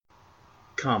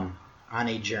Come on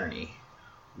a journey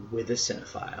with a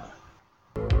cinephile.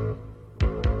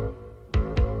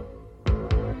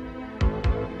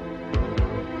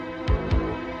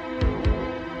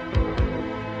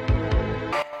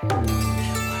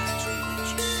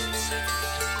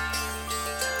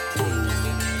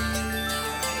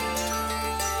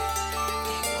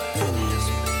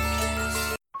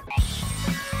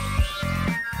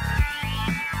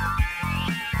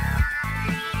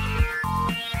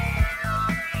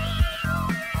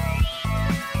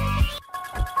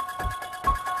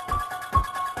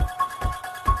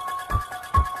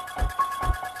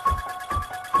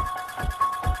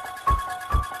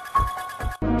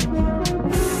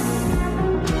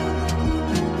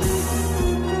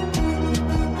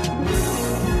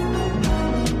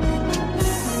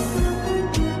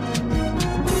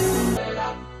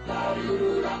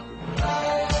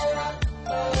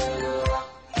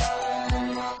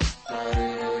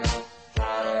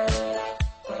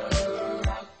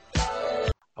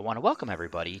 Welcome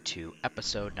everybody to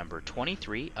episode number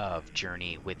 23 of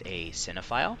Journey with a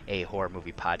Cinephile, a horror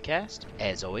movie podcast.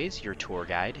 As always, your tour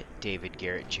guide, David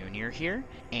Garrett Jr. here.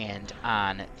 And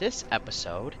on this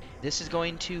episode, this is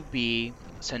going to be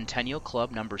Centennial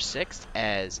Club number 6,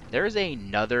 as there is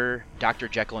another Dr.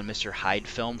 Jekyll and Mr. Hyde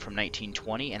film from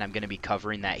 1920, and I'm going to be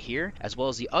covering that here, as well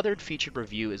as the other featured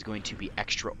review is going to be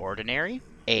Extraordinary,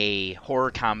 a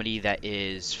horror comedy that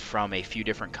is from a few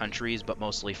different countries, but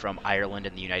mostly from Ireland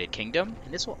and the United Kingdom.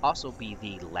 And this will also be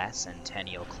the last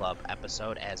Centennial Club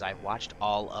episode, as I've watched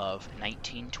all of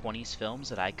 1920s films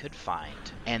that I could find.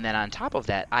 And then on top of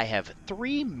that, I have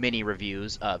 3 mini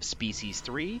reviews of Species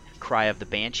 3, Cry of the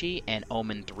Banshee, and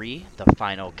Omen 3, The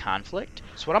Final Conflict.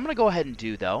 So what I'm going to go ahead and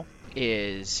do, though,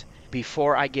 is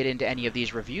before I get into any of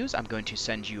these reviews, I'm going to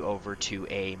send you over to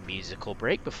a musical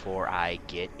break before I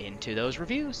get into those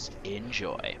reviews.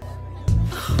 Enjoy.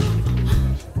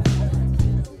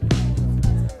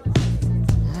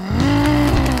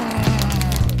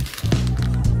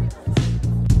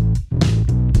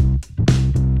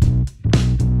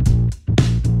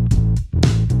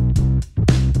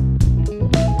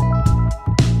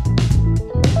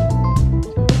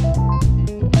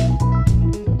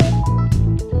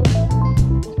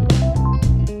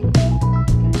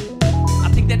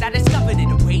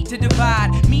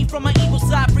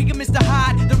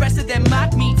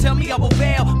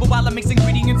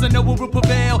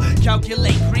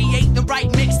 Calculate, create the right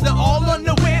mix. They're all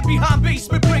unaware behind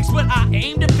basement bricks. What I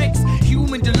aim to fix,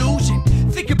 human delusion.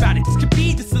 Think about it, this could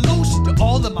be the solution to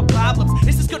all of my problems.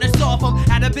 This is gonna solve them.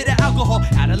 Add a bit of alcohol,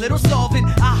 add a little solvent.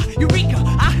 Eureka,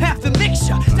 I have the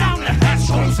mixture. Down the hatch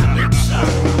goes the mixer.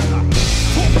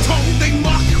 Full tongue, they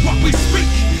mock what we speak.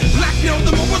 Blackmail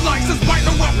the mobilize us by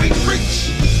the what we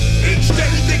preach. Each day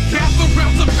they gather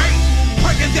rounds of hate,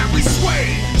 praying that we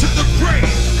sway to the grave,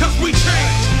 cause we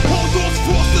change. All those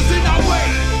forces in our way,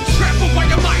 trampled by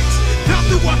your might, they'll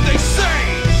do what they say.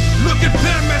 Look at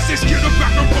them as they skitter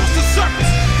back across the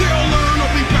surface. They'll learn or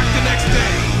be back the next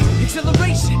day.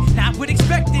 Acceleration, not what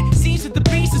expected. Seems that the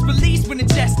beast is released when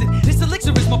ingested. This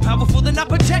elixir is more powerful than I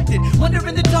projected. Wonder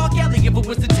in the dark alley if it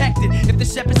was detected. If the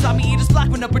shepherd saw me eat his flock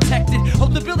when unprotected.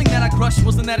 Hope the building that I crushed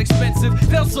wasn't that expensive.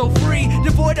 Felt so free,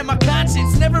 devoid of my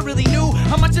conscience. Never really knew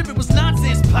how much of it was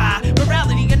nonsense pie.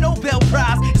 Morality, a Nobel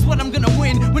Prize is what I'm gonna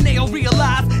win when they all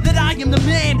realize that I am the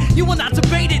man. You will not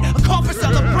debate it. A call for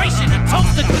celebration, a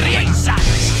toast to creation.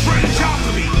 Strange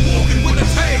alchemy, walking with a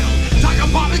tail.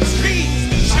 Diabolic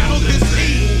schemes, channel this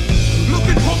heat.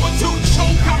 Looking forward to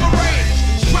choke our rage.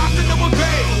 Strive to never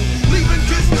veil, leaving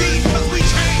this deep cause we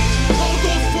change. All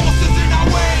those forces in our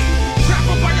way,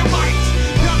 trampled by your might,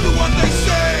 they'll do what they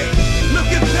say.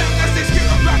 Look at them as they skip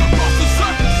back across the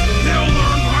surface. They'll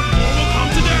learn what will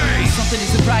come today. Something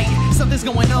isn't right, something's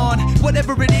going on.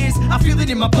 Whatever it is, I feel it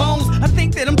in my bones. I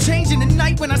think that I'm changing at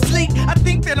night when I sleep. I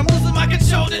think that I'm losing my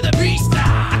control to the beast.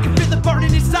 I can feel it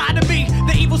burning inside of me,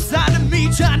 the evil side of me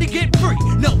trying to get free.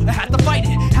 No, I have to fight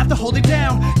it, have to hold it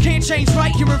down. Can't change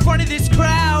right here in front of this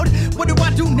crowd. What do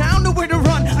I do now? Nowhere to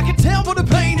run. I can tell by the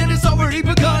pain that it's already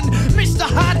begun. Mr.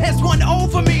 Hyde has won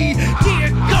over me. Dear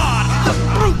God, the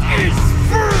brute is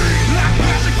free. Black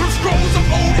magic from scrolls of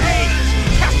old age,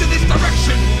 cast in this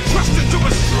direction, thrust into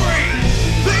a string.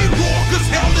 They roar cause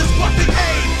hell is what they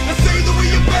aim, and say that we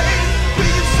obey, be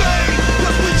insane,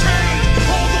 cause we change.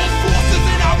 All those forces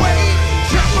in our way,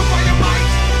 trampled by your might,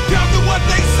 down to what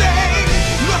they say.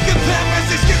 Look at them as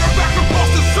they skitter back across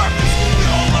the surface.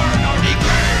 They'll learn or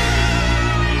decay.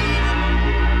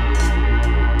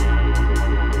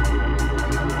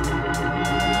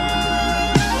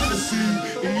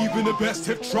 See, and even the best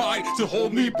past have tried to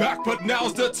hold me back, but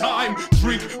now's the time.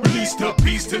 Drink, release the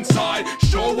beast inside,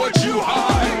 show what you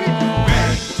hide.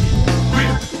 Bend,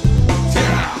 rip,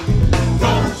 tear,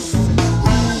 those who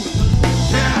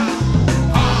care.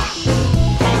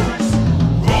 Oppose,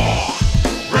 roar,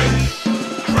 break,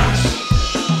 crash,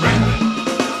 rend,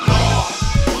 claw,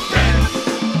 bend,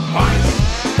 bite,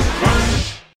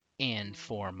 crush. And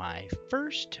for my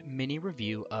first mini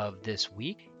review of this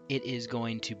week, it is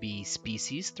going to be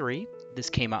Species 3. This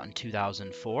came out in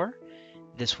 2004.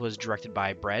 This was directed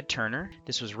by Brad Turner.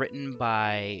 This was written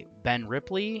by Ben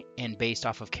Ripley and based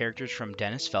off of characters from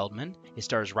Dennis Feldman. It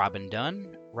stars Robin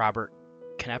Dunn, Robert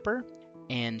Knepper,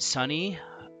 and Sonny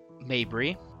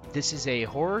Mabry. This is a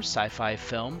horror sci-fi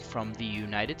film from the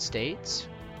United States.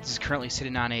 This is currently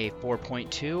sitting on a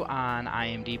 4.2 on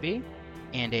IMDb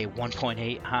and a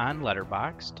 1.8 on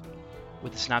Letterboxd,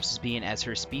 with the synopsis being, as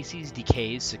her species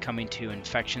decays, succumbing to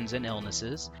infections and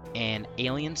illnesses, an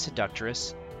alien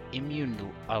seductress,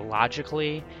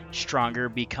 immunologically stronger,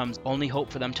 becomes only hope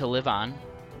for them to live on.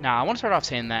 Now, I want to start off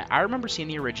saying that I remember seeing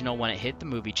the original when it hit the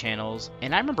movie channels,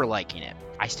 and I remember liking it.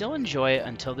 I still enjoy it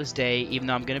until this day, even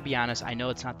though I'm going to be honest, I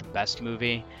know it's not the best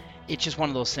movie. It's just one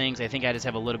of those things, I think I just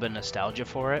have a little bit of nostalgia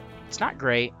for it. It's not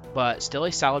great, but still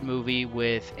a solid movie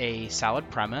with a solid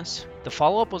premise. The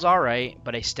follow-up was alright,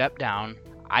 but a step down.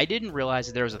 I didn't realize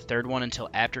that there was a third one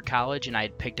until after college, and I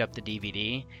had picked up the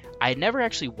DVD. I had never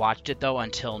actually watched it, though,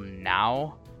 until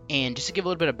now. And just to give a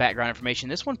little bit of background information,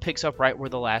 this one picks up right where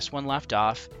the last one left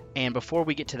off. And before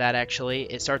we get to that, actually,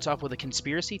 it starts off with a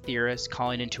conspiracy theorist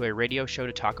calling into a radio show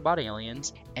to talk about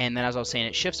aliens. And then, as I was saying,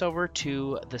 it shifts over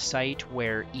to the site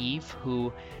where Eve,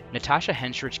 who Natasha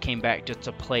Henstridge came back just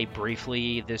to play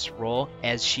briefly this role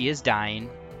as she is dying.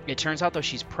 It turns out, though,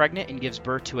 she's pregnant and gives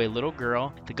birth to a little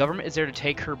girl. The government is there to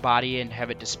take her body and have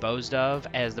it disposed of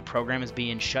as the program is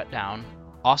being shut down.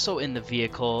 Also in the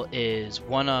vehicle is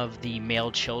one of the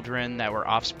male children that were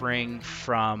offspring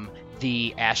from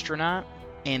the astronaut.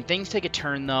 And things take a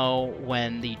turn, though,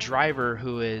 when the driver,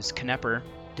 who is Knepper,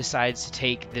 decides to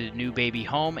take the new baby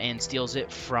home and steals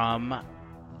it from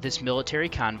this military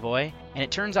convoy. And it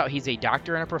turns out he's a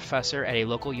doctor and a professor at a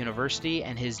local university,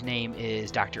 and his name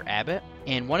is Dr. Abbott.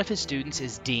 And one of his students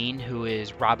is Dean, who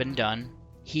is Robin Dunn.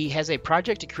 He has a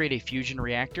project to create a fusion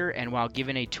reactor, and while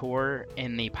given a tour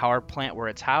in the power plant where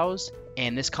it's housed,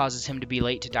 and this causes him to be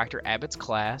late to Dr. Abbott's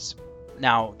class.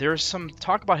 Now, there's some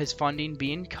talk about his funding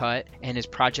being cut and his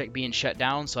project being shut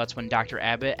down, so that's when Dr.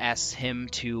 Abbott asks him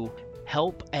to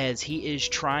help as he is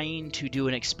trying to do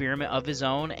an experiment of his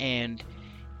own, and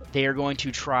they are going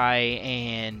to try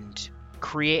and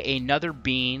create another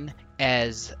being,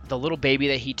 as the little baby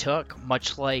that he took,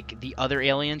 much like the other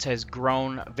aliens, has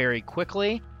grown very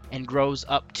quickly and grows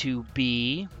up to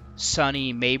be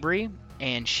Sonny Mabry,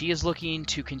 and she is looking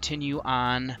to continue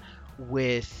on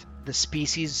with the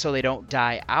species so they don't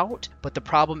die out. But the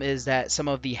problem is that some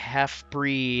of the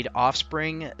half-breed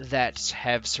offspring that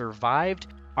have survived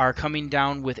are coming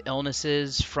down with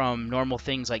illnesses from normal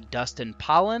things like dust and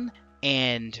pollen,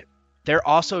 and they're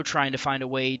also trying to find a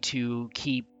way to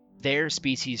keep their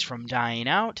species from dying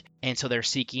out, and so they're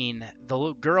seeking, the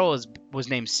little girl was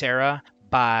named Sarah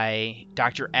by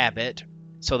Dr. Abbott.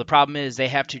 So the problem is they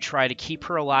have to try to keep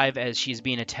her alive as she's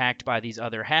being attacked by these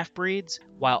other half-breeds,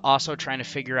 while also trying to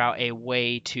figure out a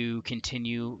way to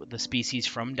continue the species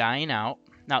from dying out.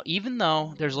 Now, even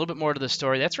though there's a little bit more to the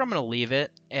story, that's where I'm going to leave it,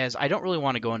 as I don't really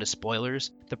want to go into spoilers.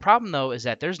 The problem, though, is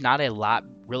that there's not a lot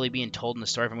really being told in the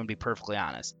story, if I'm going to be perfectly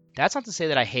honest. That's not to say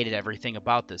that I hated everything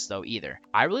about this, though, either.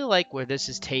 I really like where this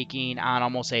is taking on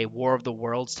almost a War of the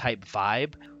Worlds type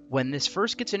vibe. When this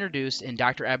first gets introduced in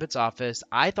Dr. Abbott's office,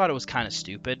 I thought it was kind of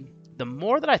stupid. The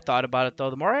more that I thought about it, though,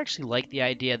 the more I actually liked the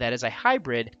idea that as a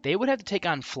hybrid, they would have to take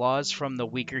on flaws from the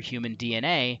weaker human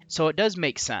DNA, so it does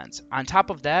make sense. On top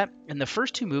of that, in the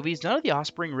first two movies, none of the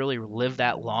offspring really live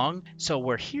that long, so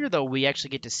we're here, though, we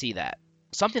actually get to see that.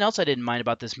 Something else I didn't mind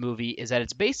about this movie is that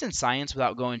it's based in science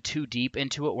without going too deep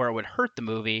into it where it would hurt the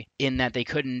movie, in that they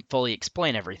couldn't fully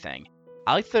explain everything.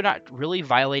 I like that they're not really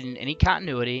violating any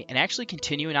continuity and actually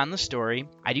continuing on the story.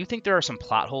 I do think there are some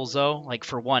plot holes, though. Like,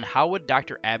 for one, how would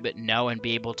Dr. Abbott know and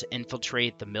be able to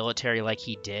infiltrate the military like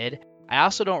he did? I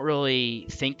also don't really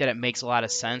think that it makes a lot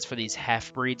of sense for these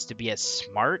half-breeds to be as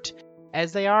smart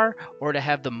as they are, or to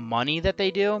have the money that they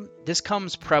do. This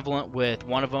comes prevalent with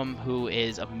one of them, who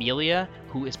is Amelia,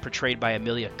 who is portrayed by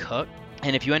Amelia Cook.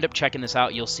 And if you end up checking this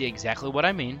out, you'll see exactly what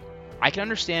I mean. I can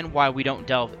understand why we don't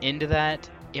delve into that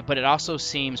but it also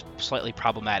seems slightly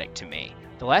problematic to me.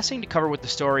 The last thing to cover with the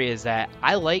story is that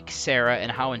I like Sarah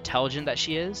and how intelligent that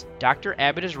she is. Dr.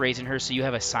 Abbott is raising her, so you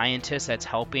have a scientist that's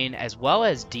helping, as well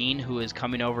as Dean, who is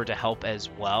coming over to help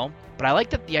as well. But I like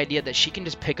the idea that she can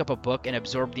just pick up a book and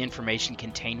absorb the information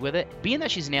contained with it. Being that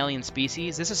she's an alien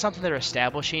species, this is something they're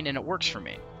establishing, and it works for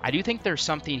me. I do think there's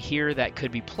something here that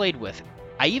could be played with.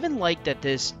 I even like that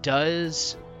this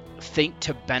does think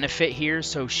to benefit here,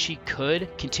 so she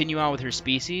could continue on with her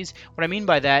species. What I mean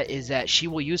by that is that she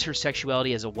will use her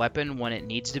sexuality as a weapon when it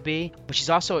needs to be, but she's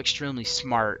also extremely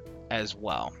smart as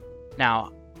well.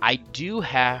 Now, I do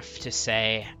have to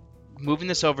say, moving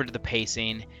this over to the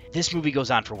pacing, this movie goes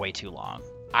on for way too long.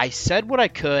 I said what I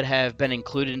could have been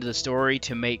included into the story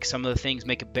to make some of the things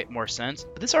make a bit more sense,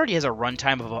 but this already has a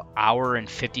runtime of 1 hour and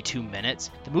 52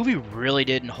 minutes. The movie really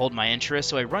didn't hold my interest,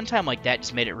 so a runtime like that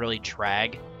just made it really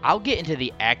drag. I'll get into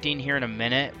the acting here in a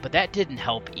minute, but that didn't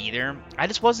help either. I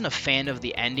just wasn't a fan of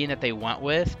the ending that they went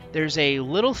with. There's a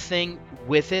little thing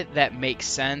with it that makes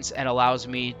sense and allows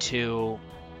me to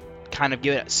kind of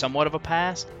give it somewhat of a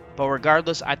pass, but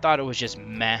regardless, I thought it was just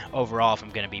meh overall, if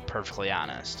I'm going to be perfectly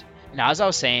honest. Now, as I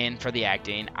was saying, for the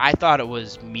acting, I thought it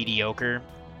was mediocre.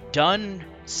 Dunn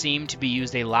seemed to be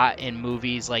used a lot in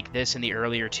movies like this in the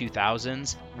earlier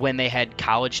 2000s when they had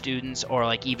college students or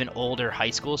like even older high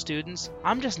school students.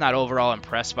 I'm just not overall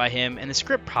impressed by him, and the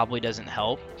script probably doesn't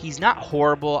help. He's not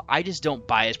horrible, I just don't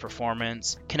buy his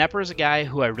performance. Knepper is a guy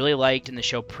who I really liked in the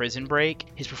show Prison Break.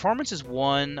 His performance is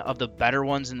one of the better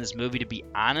ones in this movie, to be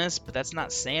honest, but that's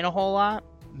not saying a whole lot.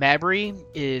 Mabry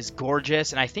is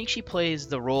gorgeous, and I think she plays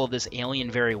the role of this alien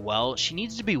very well. She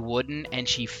needs to be wooden, and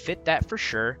she fit that for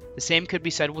sure. The same could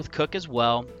be said with Cook as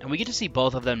well, and we get to see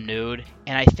both of them nude,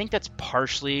 and I think that's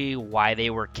partially why they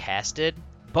were casted.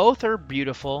 Both are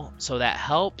beautiful, so that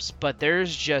helps, but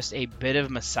there's just a bit of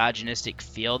misogynistic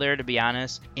feel there, to be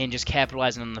honest, and just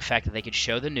capitalizing on the fact that they could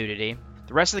show the nudity.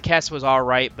 The rest of the cast was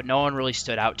alright, but no one really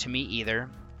stood out to me either.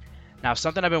 Now,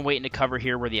 something I've been waiting to cover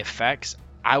here were the effects.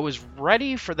 I was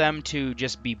ready for them to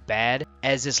just be bad,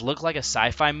 as this looked like a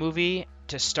sci-fi movie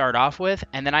to start off with,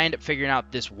 and then I ended up figuring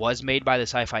out this was made by the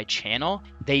Sci-Fi Channel.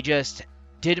 They just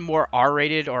did a more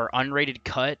R-rated or unrated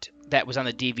cut that was on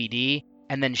the DVD,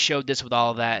 and then showed this with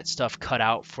all that stuff cut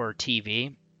out for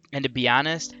TV. And to be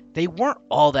honest, they weren't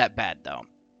all that bad though.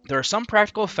 There are some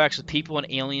practical effects with people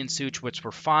in alien suits which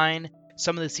were fine.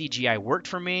 Some of the CGI worked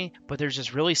for me, but there's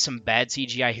just really some bad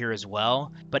CGI here as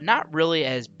well, but not really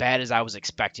as bad as I was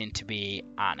expecting, to be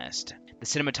honest. The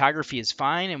cinematography is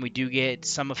fine, and we do get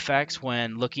some effects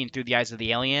when looking through the eyes of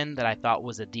the alien that I thought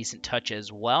was a decent touch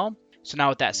as well. So now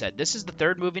with that said, this is the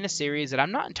third movie in a series that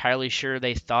I'm not entirely sure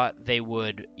they thought they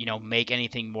would, make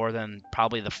anything more than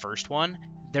probably the first one.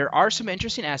 There are some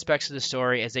interesting aspects of the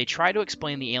story as they try to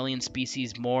explain the alien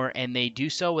species more, and they do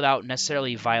so without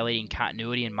necessarily violating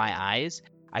continuity in my eyes.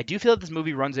 I do feel that this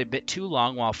movie runs a bit too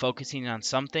long while focusing on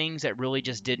some things that really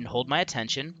just didn't hold my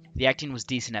attention. The acting was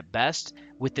decent at best,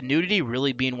 with the nudity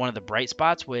really being one of the bright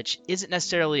spots, which isn't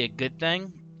necessarily a good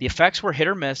thing. The effects were hit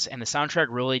or miss, and the soundtrack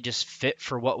really just fit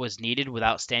for what was needed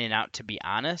without standing out, to be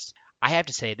honest. I have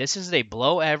to say, this is a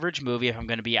below average movie if I'm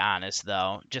going to be honest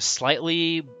though. Just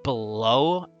slightly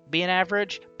below being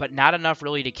average, but not enough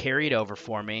really to carry it over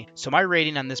for me. So my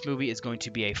rating on this movie is going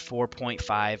to be a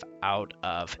 4.5 out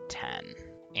of 10.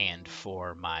 And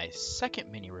for my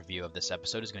second mini review of this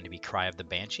episode is going to be Cry of the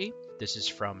Banshee. This is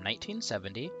from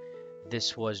 1970.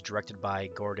 This was directed by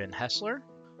Gordon Hessler.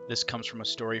 This comes from a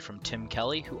story from Tim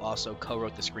Kelly, who also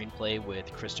co-wrote the screenplay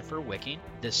with Christopher Wicking.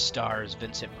 This stars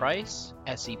Vincent Price,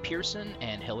 Essie Pearson,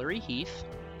 and Hilary Heath.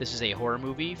 This is a horror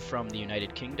movie from the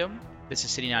United Kingdom. This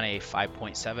is sitting on a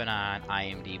 5.7 on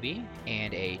IMDb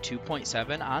and a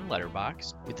 2.7 on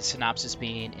Letterboxd, with the synopsis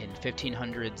being in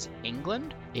 1500s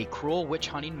England, a cruel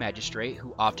witch-hunting magistrate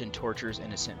who often tortures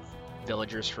innocent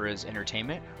villagers for his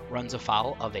entertainment runs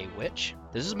afoul of a witch.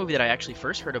 This is a movie that I actually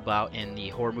first heard about in the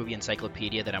horror movie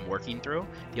encyclopedia that I'm working through.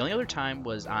 The only other time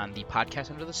was on the podcast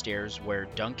Under the Stairs, where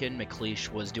Duncan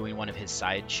McLeish was doing one of his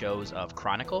side shows of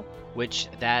Chronicle, which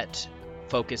that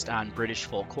focused on British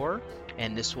folk horror,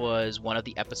 and this was one of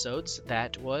the episodes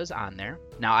that was on there.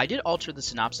 Now, I did alter the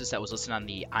synopsis that was listed on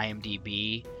the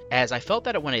IMDb, as I felt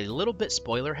that it went a little bit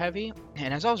spoiler heavy,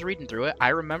 and as I was reading through it, I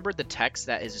remembered the text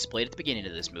that is displayed at the beginning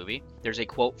of this movie. There's a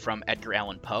quote from Edgar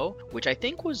Allan Poe, which I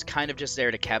think was kind of just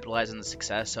there to capitalize on the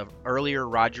success of earlier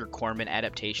Roger Corman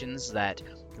adaptations that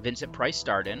Vincent Price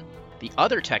starred in. The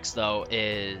other text, though,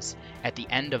 is at the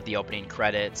end of the opening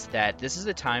credits that this is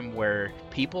a time where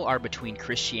people are between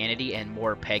Christianity and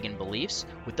more pagan beliefs,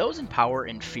 with those in power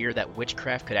in fear that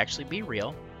witchcraft could actually be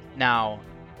real. Now,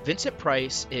 Vincent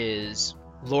Price is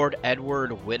Lord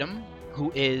Edward Whittam,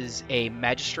 who is a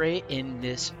magistrate in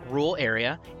this rural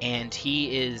area, and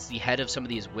he is the head of some of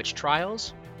these witch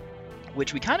trials,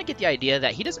 which we kind of get the idea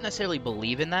that he doesn't necessarily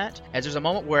believe in that, as there's a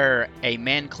moment where a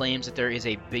man claims that there is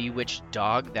a bewitched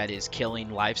dog that is killing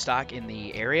livestock in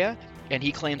the area, and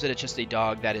he claims that it's just a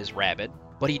dog that is rabid.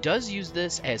 But he does use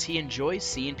this as he enjoys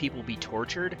seeing people be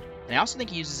tortured, and I also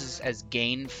think he uses this as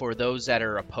gain for those that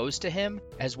are opposed to him,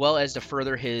 as well as to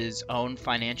further his own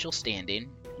financial standing.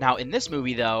 Now, in this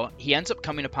movie, though, he ends up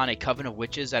coming upon a coven of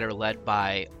witches that are led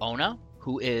by Ona,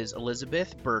 who is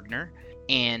Elizabeth Bergner,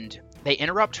 and they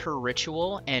interrupt her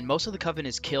ritual, and most of the coven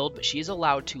is killed, but she is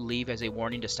allowed to leave as a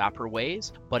warning to stop her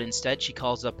ways, but instead she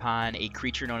calls upon a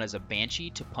creature known as a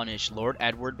Banshee to punish Lord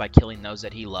Edward by killing those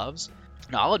that he loves.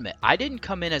 Now, I'll admit, I didn't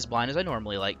come in as blind as I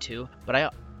normally like to, but I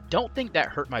don't think that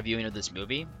hurt my viewing of this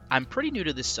movie. I'm pretty new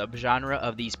to this subgenre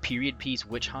of these period piece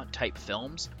witch hunt type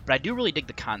films, but I do really dig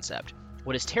the concept.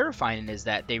 What is terrifying is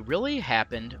that they really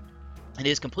happened, and it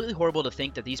is completely horrible to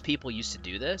think that these people used to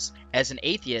do this. As an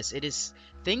atheist, it is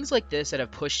things like this that have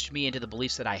pushed me into the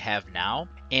beliefs that I have now,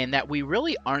 and that we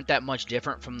really aren't that much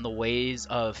different from the ways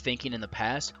of thinking in the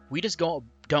past. We just don't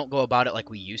go about it like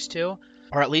we used to,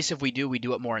 or at least if we do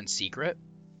it more in secret.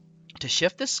 To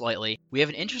shift this slightly, we have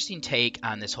an interesting take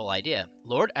on this whole idea.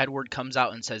 Lord Edward comes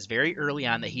out and says very early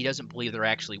on that he doesn't believe they're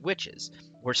actually witches.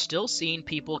 We're still seeing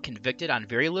people convicted on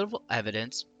very little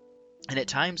evidence, and at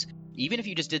times, even if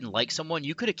you just didn't like someone,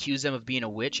 you could accuse them of being a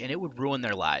witch and it would ruin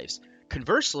their lives.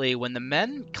 Conversely, when the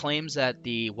man claims that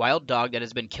the wild dog that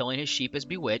has been killing his sheep is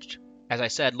bewitched, as I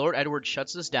said, Lord Edward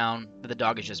shuts this down that the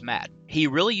dog is just mad. He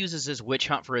really uses this witch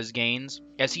hunt for his gains,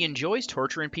 as he enjoys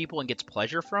torturing people and gets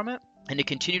pleasure from it, and to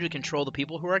continue to control the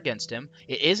people who are against him.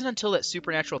 It isn't until that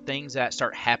supernatural things that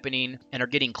start happening and are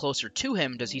getting closer to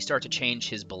him does he start to change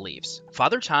his beliefs.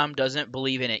 Father Tom doesn't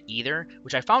believe in it either,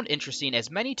 which I found interesting,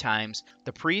 as many times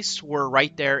the priests were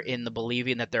right there in the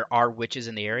believing that there are witches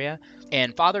in the area,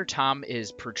 and Father Tom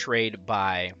is portrayed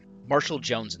by Marshall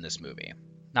Jones in this movie.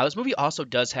 Now, this movie also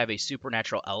does have a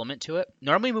supernatural element to it.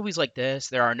 Normally, movies like this,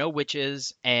 there are no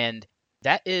witches, and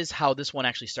that is how this one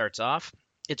actually starts off.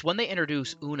 It's when they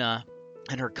introduce Una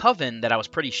and her coven that I was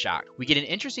pretty shocked. We get an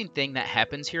interesting thing that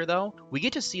happens here, though. We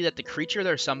get to see that the creature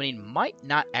they're summoning might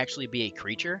not actually be a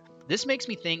creature. This makes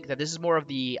me think that this is more of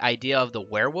the idea of the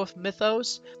werewolf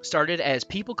mythos. Started as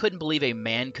people couldn't believe a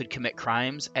man could commit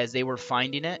crimes as they were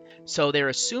finding it, so they're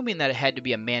assuming that it had to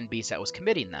be a man-beast that was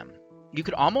committing them. You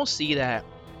could almost see that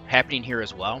happening here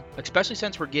as well, especially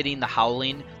since we're getting the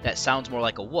howling that sounds more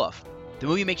like a wolf. The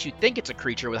movie makes you think it's a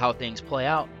creature with how things play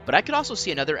out, but I could also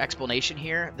see another explanation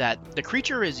here that the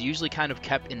creature is usually kind of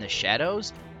kept in the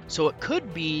shadows, so it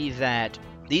could be that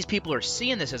these people are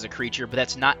seeing this as a creature, but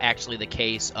that's not actually the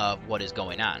case of what is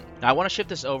going on. Now, I want to shift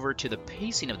this over to the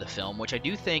pacing of the film, which I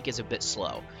do think is a bit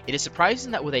slow. It is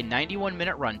surprising that with a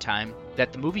 91-minute runtime,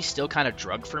 that the movie still kind of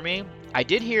drugged for me. I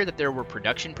did hear that there were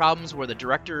production problems where the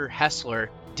director, Hessler,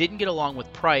 didn't get along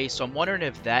with Price, so I'm wondering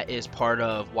if that is part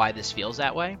of why this feels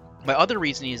that way. My other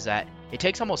reasoning is that it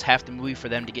takes almost half the movie for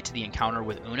them to get to the encounter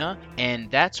with Una,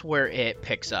 and that's where it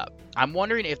picks up. I'm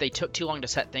wondering if they took too long to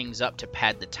set things up to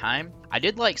pad the time. I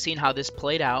did like seeing how this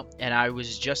played out, and I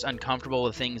was just uncomfortable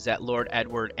with things that Lord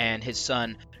Edward and his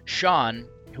son, Sean,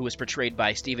 who was portrayed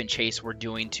by Stephen Chase, were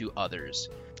doing to others.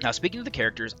 Now, speaking of the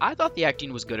characters, I thought the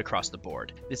acting was good across the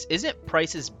board. This isn't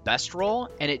Price's best role,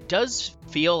 and it does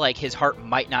feel like his heart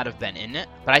might not have been in it,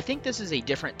 but I think this is a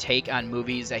different take on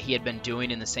movies that he had been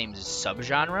doing in the same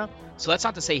subgenre. So that's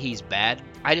not to say he's bad.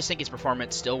 I just think his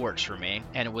performance still works for me,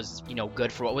 and it was,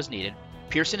 good for what was needed.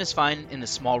 Pearson is fine in the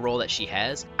small role that she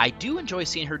has. I do enjoy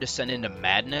seeing her descend into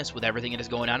madness with everything that is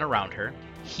going on around her.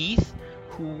 Heath,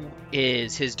 who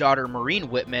is his daughter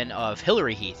Maureen Whitman of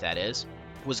Hillary Heath, that is,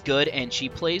 was good, and she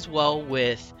plays well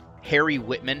with Harry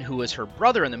Whitman, who is her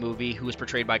brother in the movie, who is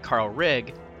portrayed by Carl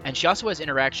Rigg, and she also has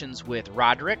interactions with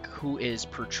Roderick, who is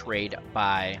portrayed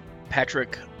by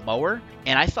Patrick Mower,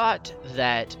 and I thought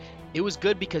that it was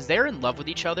good because they're in love with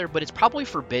each other, but it's probably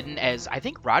forbidden, as I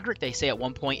think Roderick, they say at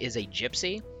one point, is a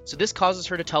gypsy, so this causes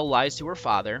her to tell lies to her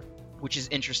father, which is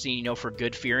interesting, for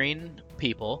good-fearing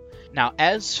people. Now,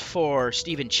 as for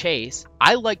Stephen Chase,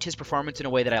 I liked his performance in a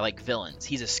way that I like villains.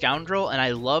 He's a scoundrel, and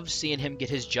I loved seeing him get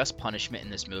his just punishment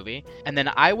in this movie. And then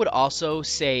I would also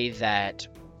say that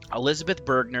Elizabeth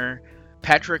Bergner,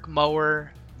 Patrick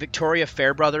Mower, Victoria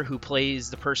Fairbrother, who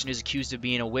plays the person who's accused of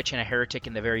being a witch and a heretic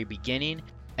in the very beginning,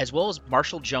 as well as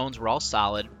Marshall Jones, were all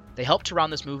solid. They helped to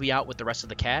round this movie out with the rest of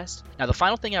the cast. Now, the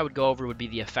final thing I would go over would be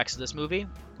the effects of this movie.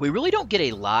 We really don't get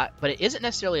a lot, but it isn't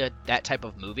necessarily that type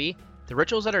of movie. The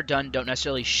rituals that are done don't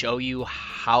necessarily show you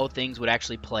how things would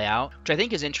actually play out, which I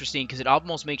think is interesting because it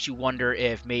almost makes you wonder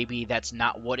if maybe that's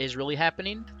not what is really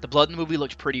happening. The blood in the movie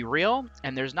looked pretty real,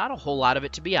 and there's not a whole lot of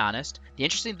it, to be honest. The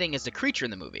interesting thing is the creature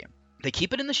in the movie. They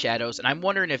keep it in the shadows, and I'm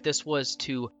wondering if this was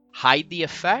to hide the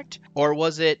effect, or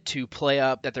was it to play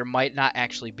up that there might not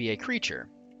actually be a creature.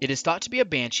 It is thought to be a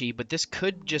banshee, but this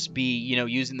could just be,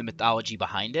 using the mythology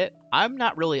behind it. I'm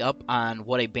not really up on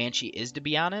what a banshee is, to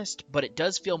be honest, but it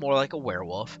does feel more like a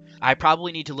werewolf. I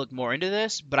probably need to look more into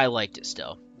this, but I liked it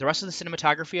still. The rest of the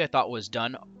cinematography I thought was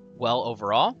done well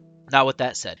overall. Now, with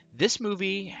that said, this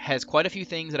movie has quite a few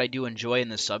things that I do enjoy in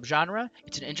the subgenre.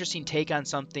 It's an interesting take on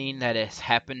something that has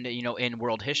happened, in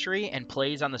world history and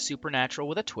plays on the supernatural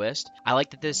with a twist. I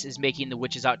like that this is making the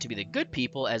witches out to be the good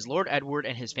people as Lord Edward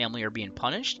and his family are being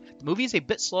punished. The movie is a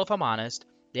bit slow if I'm honest.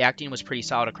 The acting was pretty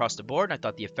solid across the board, and I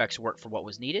thought the effects worked for what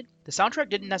was needed. The soundtrack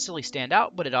didn't necessarily stand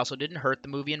out, but it also didn't hurt the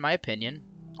movie in my opinion.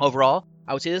 Overall,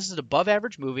 I would say this is an above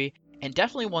average movie, and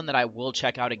definitely one that I will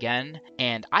check out again,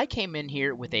 and I came in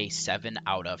here with a 7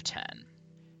 out of 10.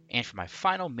 And for my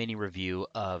final mini review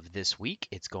of this week,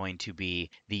 it's going to be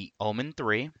The Omen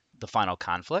 3, The Final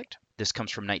Conflict. This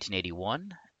comes from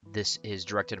 1981. This is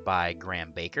directed by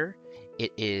Graham Baker.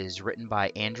 It is written by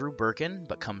Andrew Birkin,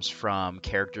 but comes from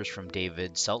characters from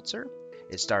David Seltzer.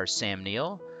 It stars Sam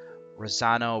Neill,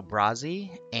 Rossano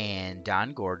Brazzi, and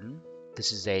Don Gordon.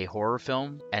 This is a horror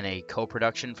film and a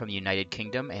co-production from the United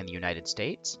Kingdom and the United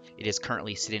States. It is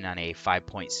currently sitting on a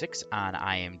 5.6 on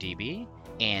IMDb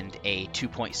and a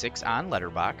 2.6 on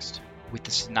Letterboxd, with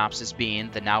the synopsis being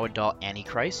the now adult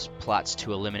Antichrist plots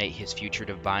to eliminate his future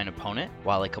divine opponent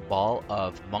while a cabal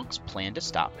of monks plan to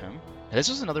stop him. Now, this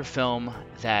was another film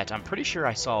that I'm pretty sure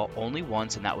I saw only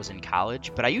once, and that was in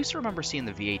college, but I used to remember seeing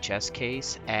the VHS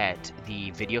case at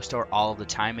the video store all of the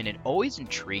time, and it always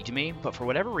intrigued me, but for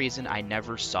whatever reason, I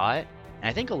never saw it. And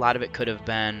I think a lot of it could have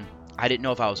been I didn't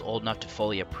know if I was old enough to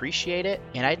fully appreciate it,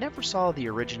 and I never saw the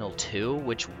original two,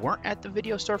 which weren't at the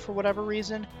video store for whatever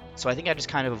reason, so I think I just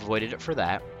kind of avoided it for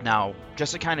that. Now,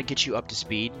 just to kind of get you up to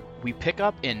speed, we pick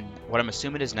up in what I'm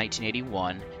assuming is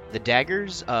 1981. The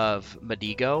daggers of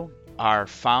Medigo are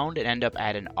found and end up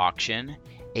at an auction.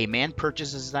 A man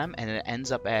purchases them, and it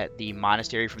ends up at the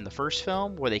monastery from the first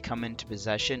film, where they come into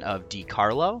possession of Di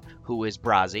Carlo, who is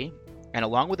Brazzi. And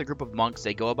along with a group of monks,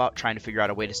 they go about trying to figure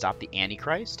out a way to stop the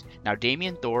Antichrist. Now,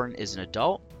 Damien Thorne is an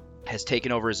adult, has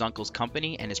taken over his uncle's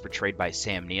company, and is portrayed by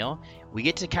Sam Neill. We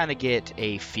get to kind of get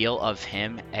a feel of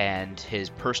him and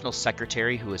his personal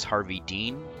secretary, who is Harvey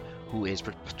Dean, who is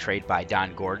portrayed by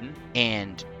Don Gordon.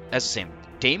 And that's the same.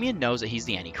 Damien knows that he's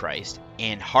the Antichrist,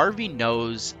 and Harvey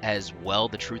knows as well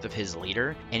the truth of his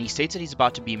leader, and he states that he's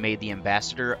about to be made the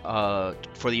ambassador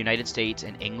for the United States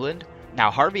and England.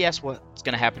 Now, Harvey asks what's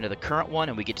going to happen to the current one,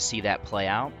 and we get to see that play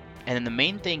out. And then the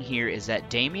main thing here is that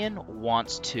Damien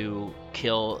wants to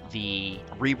kill the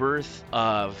rebirth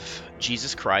of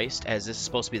Jesus Christ, as this is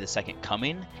supposed to be the second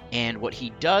coming. And what he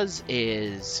does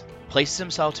is places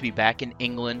himself to be back in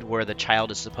England where the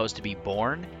child is supposed to be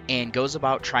born, and goes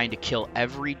about trying to kill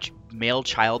every male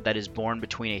child that is born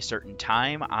between a certain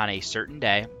time on a certain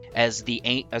day. As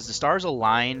the stars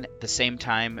align the same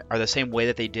time, or the same way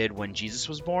that they did when Jesus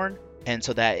was born. And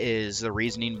so that is the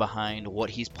reasoning behind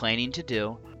what he's planning to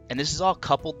do. And this is all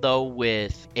coupled, though,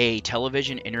 with a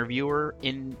television interviewer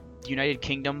in the United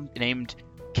Kingdom named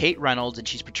Kate Reynolds, and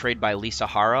she's portrayed by Lisa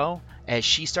Harrow, as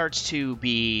she starts to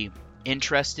be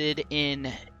interested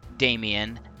in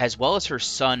Damien, as well as her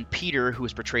son Peter, who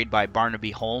is portrayed by Barnaby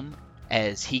Holm,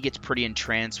 as he gets pretty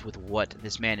entranced with what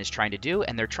this man is trying to do,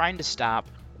 and they're trying to stop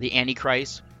the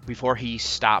Antichrist before he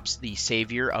stops the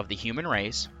savior of the human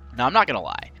race. Now, I'm not going to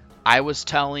lie. I was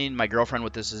telling my girlfriend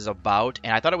what this is about,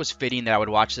 and I thought it was fitting that I would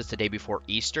watch this the day before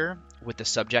Easter with the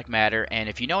subject matter. And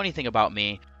if you know anything about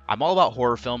me, I'm all about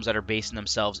horror films that are basing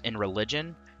themselves in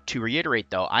religion. To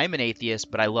reiterate, though, I'm an atheist,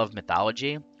 but I love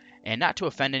mythology. And not to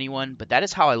offend anyone, but that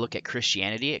is how I look at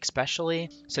Christianity,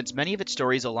 especially since many of its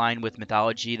stories align with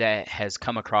mythology that has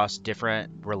come across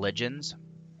different religions.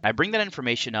 I bring that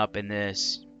information up in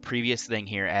this previous thing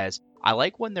here as I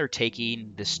like when they're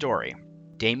taking the story.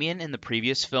 Damien in the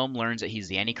previous film learns that he's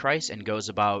the Antichrist and goes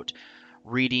about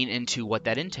reading into what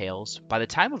that entails. By the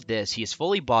time of this, he is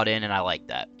fully bought in, and I like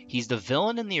that. He's the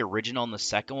villain in the original and the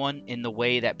second one in the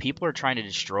way that people are trying to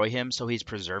destroy him, so he's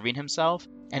preserving himself,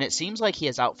 and it seems like he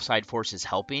has outside forces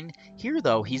helping. Here,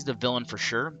 though, he's the villain for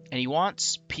sure, and he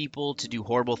wants people to do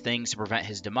horrible things to prevent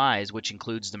his demise, which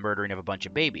includes the murdering of a bunch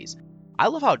of babies. I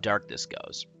love how dark this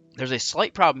goes. There's a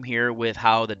slight problem here with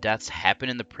how the deaths happen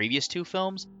in the previous two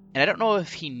films, and I don't know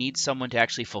if he needs someone to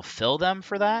actually fulfill them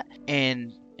for that.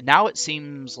 And Now it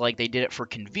seems like they did it for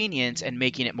convenience and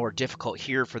making it more difficult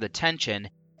here for the tension,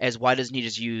 as why doesn't he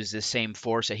just use the same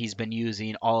force that he's been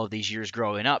using all of these years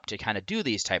growing up to kind of do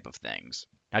these type of things?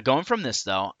 Now going from this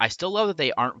though, I still love that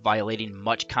they aren't violating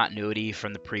much continuity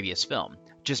from the previous film,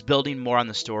 just building more on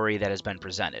the story that has been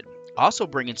presented. Also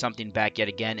bringing something back yet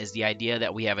again is the idea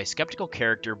that we have a skeptical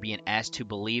character being asked to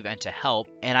believe and to help,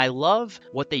 and I love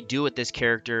what they do with this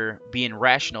character being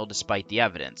rational despite the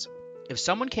evidence. If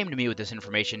someone came to me with this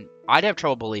information, I'd have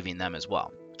trouble believing them as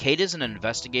well. Kate is an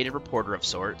investigative reporter of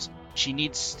sorts. She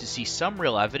needs to see some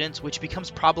real evidence, which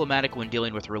becomes problematic when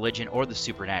dealing with religion or the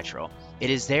supernatural. It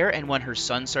is there and when her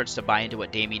son starts to buy into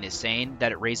what Damien is saying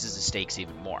that it raises the stakes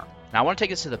even more. Now I want to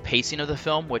take us to the pacing of the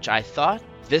film, which I thought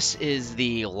this is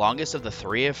the longest of the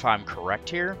three if I'm correct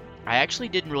here. I actually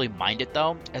didn't really mind it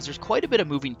though, as there's quite a bit of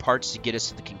moving parts to get us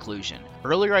to the conclusion.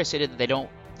 Earlier I stated that they don't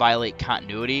violate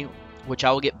continuity, which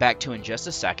I will get back to in just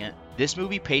a second. This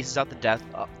movie paces out the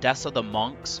deaths of the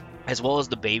monks, as well as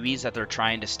the babies that they're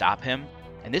trying to stop him,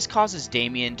 and this causes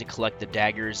Damien to collect the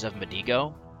daggers of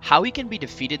Medigo. How he can be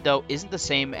defeated though isn't the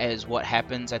same as what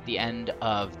happens at the end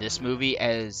of this movie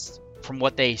as from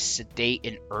what they state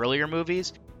in earlier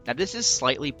movies. Now this is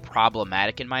slightly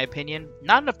problematic in my opinion,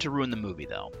 not enough to ruin the movie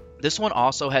though. This one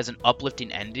also has an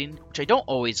uplifting ending, which I don't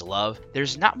always love.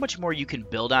 There's not much more you can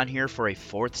build on here for a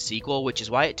fourth sequel, which is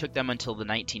why it took them until the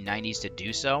 1990s to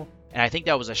do so. And I think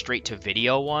that was a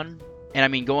straight-to-video one. And I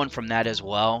mean, going from that as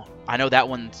well, I know that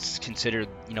one's considered,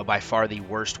 by far the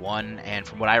worst one, and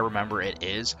from what I remember, it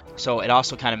is. So it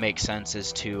also kind of makes sense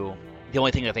as to the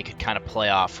only thing that they could kind of play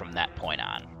off from that point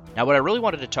on. Now, what I really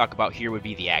wanted to talk about here would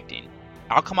be the acting.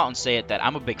 I'll come out and say it that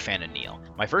I'm a big fan of Neil.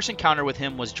 My first encounter with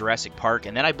him was Jurassic Park,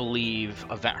 and then I believe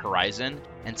Event Horizon.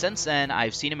 And since then,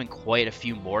 I've seen him in quite a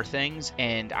few more things,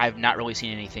 and I've not really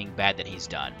seen anything bad that he's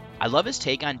done. I love his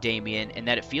take on Damien in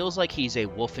that it feels like he's a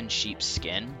wolf in sheep's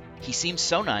skin. He seems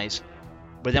so nice,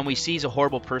 but then we see he's a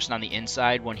horrible person on the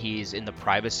inside when he's in the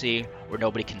privacy where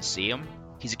nobody can see him.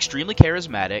 He's extremely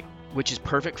charismatic, which is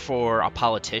perfect for a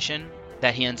politician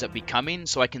that he ends up becoming,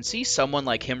 so I can see someone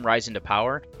like him rising to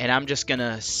power, and I'm just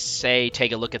gonna say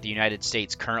take a look at the United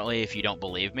States currently if you don't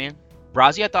believe me.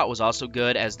 Brazzi I thought was also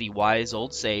good as the wise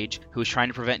old sage who is trying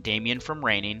to prevent Damien from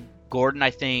reigning. Gordon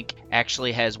I think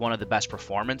actually has one of the best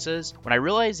performances. When I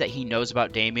realized that he knows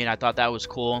about Damien, I thought that was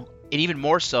cool, and even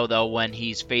more so though when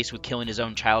he's faced with killing his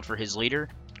own child for his leader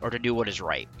or to do what is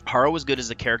right. Hara was good as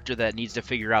the character that needs to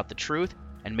figure out the truth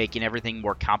and making everything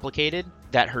more complicated.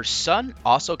 That her son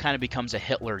also kind of becomes a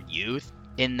Hitler Youth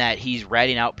in that he's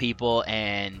ratting out people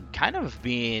and kind of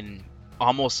being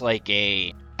almost like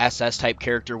a SS type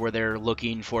character where they're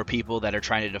looking for people that are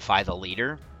trying to defy the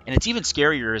leader. And it's even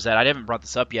scarier is that, I haven't brought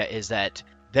this up yet, is that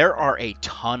there are a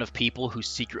ton of people who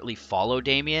secretly follow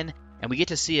Damien, and we get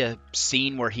to see a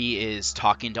scene where he is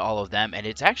talking to all of them, and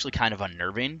it's actually kind of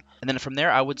unnerving. And then from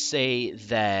there, I would say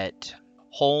that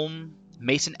Holm,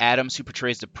 Mason Adams, who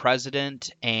portrays the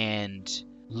president, and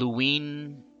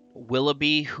Louine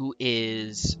Willoughby, who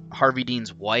is Harvey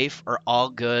Dean's wife, are all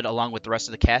good, along with the rest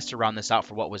of the cast, to round this out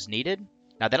for what was needed.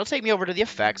 Now, that'll take me over to the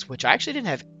effects, which I actually didn't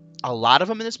have a lot of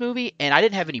them in this movie, and I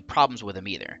didn't have any problems with them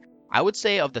either. I would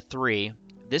say of the three,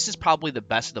 this is probably the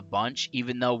best of the bunch,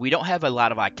 even though we don't have a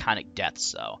lot of iconic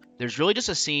deaths, though. There's really just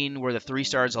a scene where the three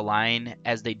stars align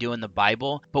as they do in the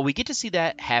Bible, but we get to see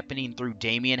that happening through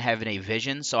Damien having a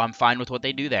vision, so I'm fine with what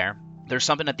they do there. There's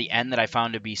something at the end that I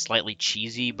found to be slightly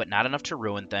cheesy, but not enough to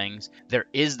ruin things. There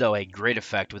is, though, a great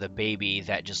effect with a baby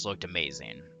that just looked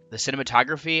amazing. The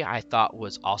cinematography I thought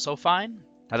was also fine.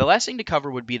 Now, the last thing to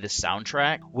cover would be the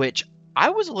soundtrack, which I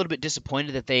was a little bit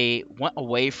disappointed that they went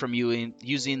away from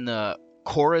using the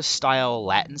chorus-style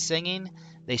Latin singing.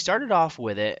 They started off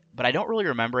with it, but I don't really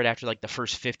remember it after like the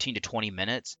first 15 to 20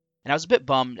 minutes, and I was a bit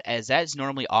bummed as that is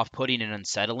normally off-putting and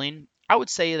unsettling. I would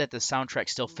say that the soundtrack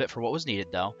still fit for what was needed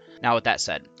though. Now with that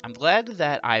said, I'm glad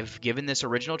that I've given this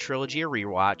original trilogy a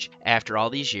rewatch after all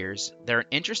these years. They're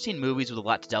interesting movies with a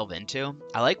lot to delve into.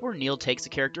 I like where Neil takes the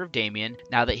character of Damien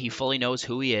now that he fully knows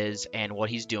who he is and what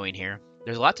he's doing here.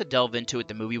 There's a lot to delve into with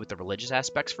the movie with the religious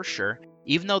aspects for sure.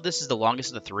 Even though this is the longest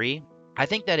of the three, I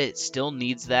think that it still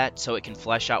needs that so it can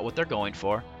flesh out what they're going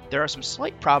for. There are some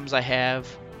slight problems I have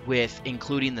with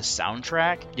including the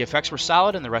soundtrack. The effects were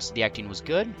solid and the rest of the acting was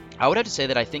good. I would have to say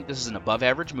that I think this is an above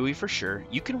average movie for sure.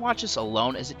 You can watch this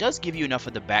alone as it does give you enough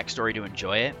of the backstory to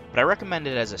enjoy it, but I recommend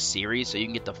it as a series so you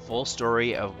can get the full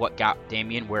story of what got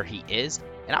Damien where he is.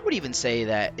 And I would even say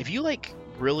that if you like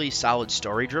really solid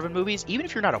story driven movies, even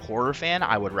if you're not a horror fan,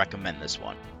 I would recommend this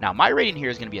one. Now my rating here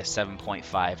is going to be a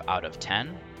 7.5 out of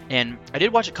 10. And I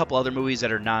did watch a couple other movies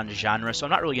that are non-genre, so I'm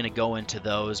not really going to go into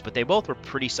those, but they both were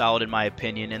pretty solid in my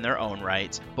opinion in their own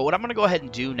rights. But what I'm going to go ahead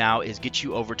and do now is get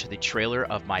you over to the trailer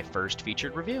of my first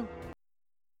featured review.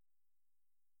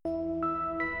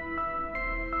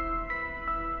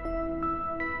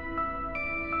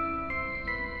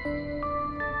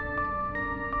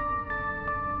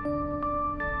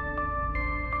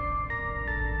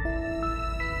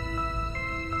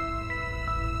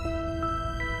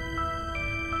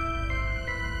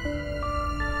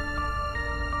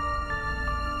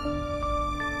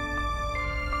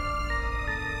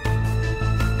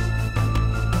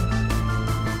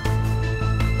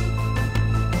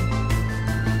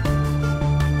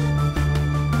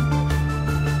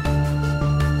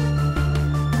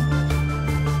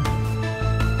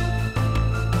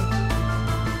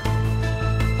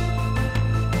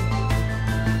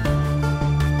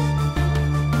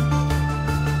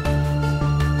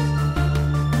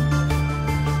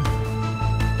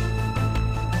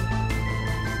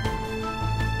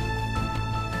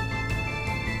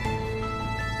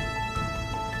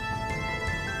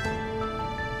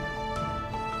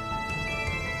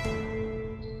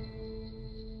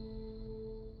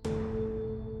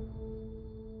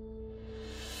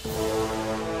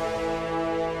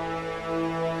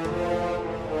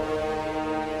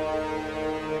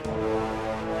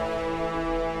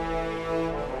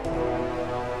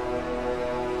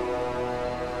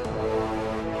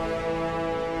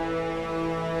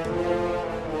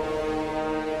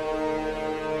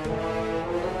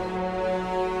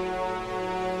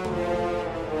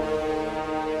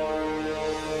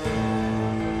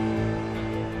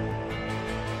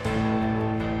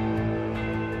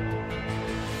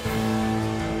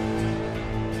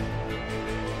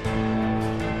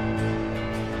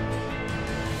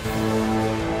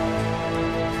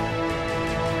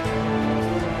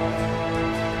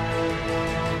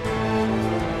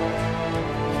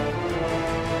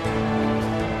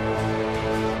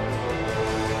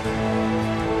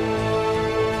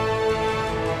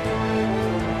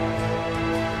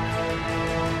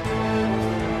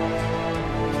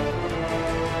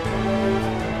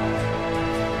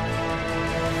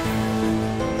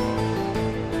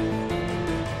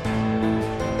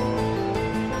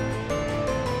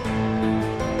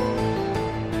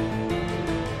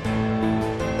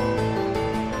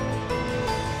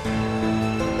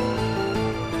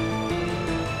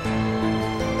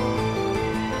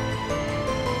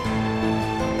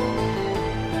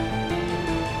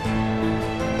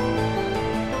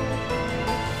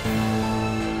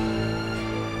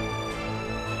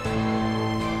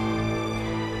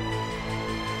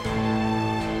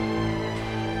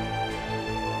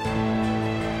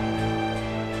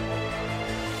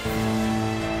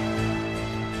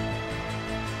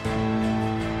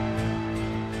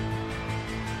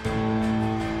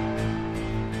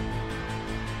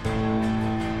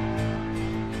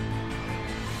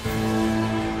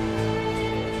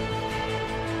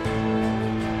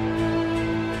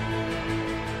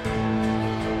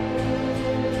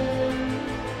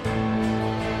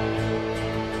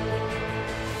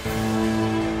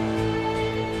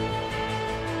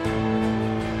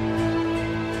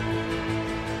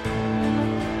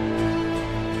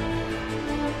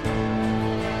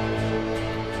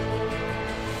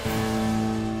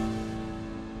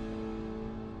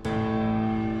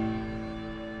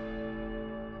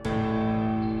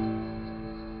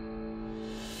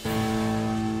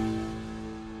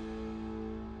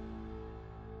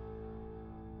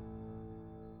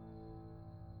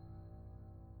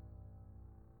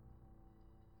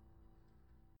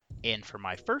 And for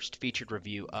my first featured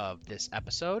review of this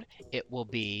episode, it will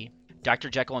be Dr.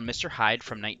 Jekyll and Mr. Hyde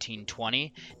from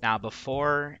 1920. Now,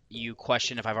 before you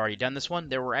question if I've already done this one,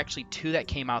 there were actually two that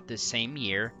came out this same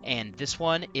year, and this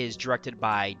one is directed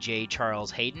by J.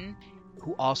 Charles Hayden,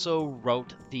 who also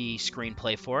wrote the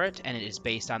screenplay for it, and it is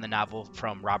based on the novel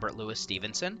from Robert Louis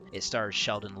Stevenson. It stars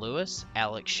Sheldon Lewis,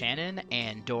 Alex Shannon,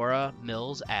 and Dora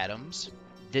Mills Adams.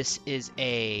 This is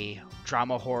a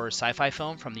drama horror sci-fi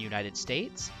film from the United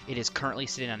States. It is currently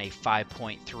sitting on a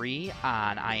 5.3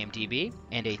 on IMDb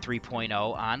and a 3.0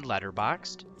 on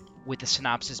Letterboxd, with the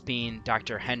synopsis being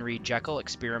Dr. Henry Jekyll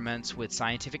experiments with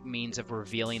scientific means of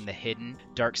revealing the hidden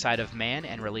dark side of man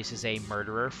and releases a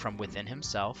murderer from within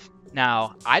himself.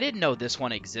 Now, I didn't know this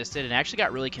one existed and actually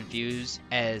got really confused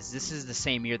as this is the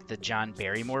same year that the John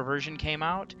Barrymore version came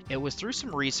out. It was through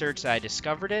some research that I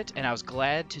discovered it, and I was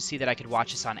glad to see that I could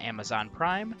watch this on Amazon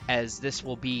Prime, as this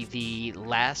will be the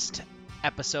last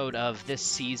episode of this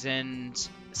season's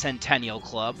Centennial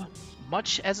Club.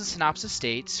 much as the synopsis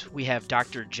states, we have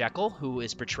Dr. Jekyll, who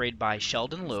is portrayed by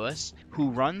Sheldon Lewis, who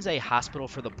runs a hospital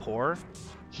for the poor.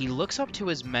 He looks up to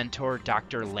his mentor,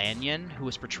 Dr. Lanyon, who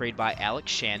is portrayed by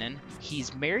Alex Shannon.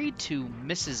 He's married to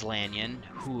Mrs. Lanyon,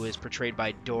 who is portrayed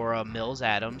by Dora Mills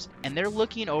Adams, and they're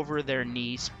looking over their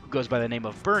niece, who goes by the name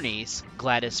of Bernice,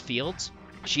 Gladys Fields.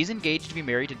 She's engaged to be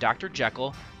married to Dr.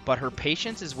 Jekyll, but her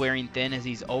patience is wearing thin as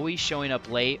he's always showing up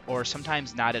late or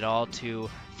sometimes not at all to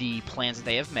the plans that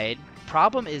they have made.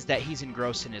 Problem is that he's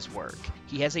engrossed in his work.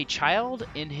 He has a child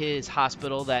in his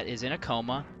hospital that is in a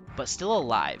coma, but still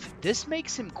alive. This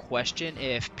makes him question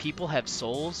if people have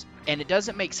souls, and it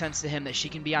doesn't make sense to him that she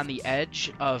can be on the edge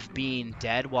of being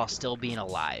dead while still being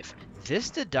alive. This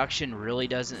deduction really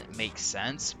doesn't make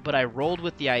sense, but I rolled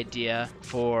with the idea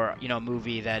for, a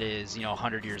movie that is,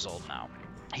 100 years old now.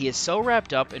 He is so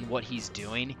wrapped up in what he's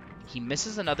doing, he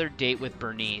misses another date with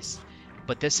Bernice,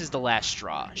 but this is the last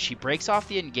straw. She breaks off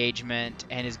the engagement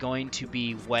and is going to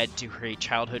be wed to her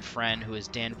childhood friend, who is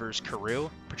Danvers Carew,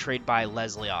 portrayed by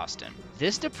Leslie Austin.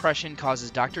 This depression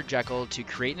causes Dr. Jekyll to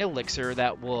create an elixir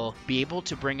that will be able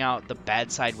to bring out the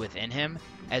bad side within him,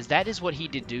 as that is what he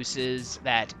deduces,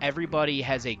 that everybody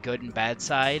has a good and bad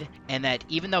side, and that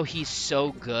even though he's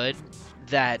so good,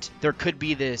 that there could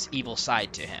be this evil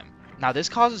side to him. Now, this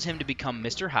causes him to become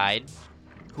Mr. Hyde,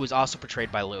 who is also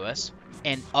portrayed by Lewis,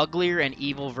 an uglier and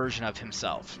evil version of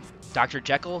himself. Dr.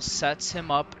 Jekyll sets him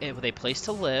up with a place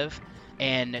to live,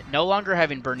 and no longer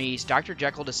having Bernice, Dr.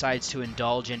 Jekyll decides to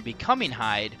indulge in becoming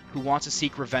Hyde, who wants to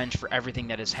seek revenge for everything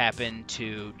that has happened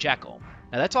to Jekyll.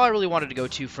 Now, that's all I really wanted to go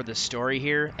to for the story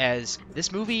here, as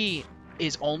this movie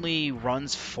only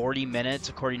runs 40 minutes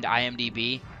according to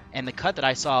IMDb, and the cut that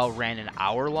I saw ran an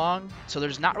hour long, so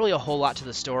there's not really a whole lot to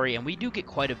the story, and we do get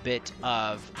quite a bit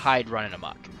of Hyde running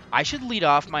amok. I should lead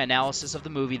off my analysis of the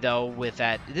movie, though, with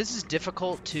that this is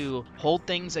difficult to hold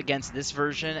things against this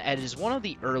version, as it is one of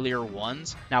the earlier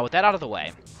ones. Now, with that out of the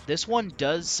way, this one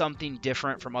does something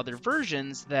different from other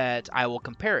versions that I will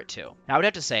compare it to. Now, I would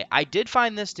have to say, I did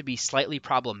find this to be slightly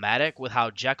problematic with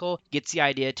how Jekyll gets the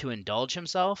idea to indulge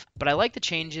himself, but I like the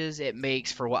changes it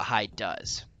makes for what Hyde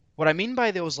does. What I mean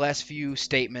by those last few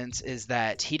statements is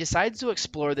that he decides to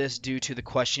explore this due to the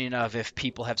questioning of if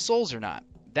people have souls or not.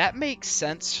 That makes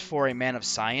sense for a man of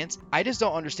science. I just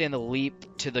don't understand the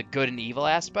leap to the good and evil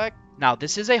aspect. Now,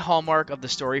 this is a hallmark of the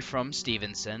story from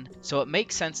Stevenson, so it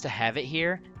makes sense to have it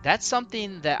here. That's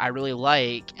something that I really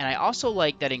like, and I also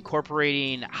like that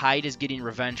incorporating Hyde is getting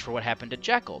revenge for what happened to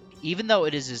Jekyll, even though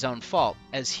it is his own fault.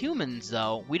 As humans,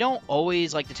 though, we don't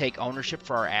always like to take ownership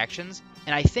for our actions,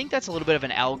 and I think that's a little bit of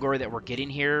an allegory that we're getting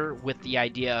here with the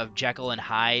idea of Jekyll and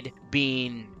Hyde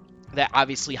being that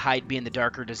obviously Hyde being the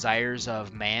darker desires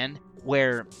of man,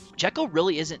 where Jekyll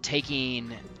really isn't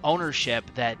taking ownership,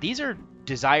 that these are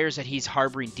desires that he's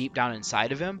harboring deep down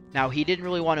inside of him. Now, he didn't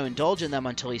really want to indulge in them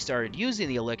until he started using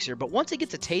the elixir, but once he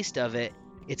gets a taste of it,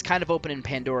 it's kind of opening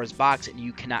Pandora's box and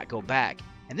you cannot go back.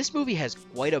 And this movie has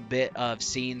quite a bit of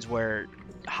scenes where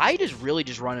Hyde is really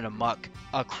just running amok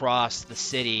across the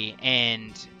city,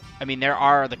 and I mean,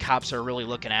 the cops are really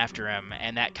looking after him,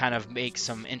 and that kind of makes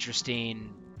some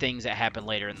interesting things that happen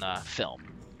later in the film.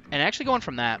 And actually going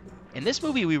from that, in this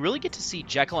movie we really get to see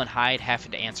Jekyll and Hyde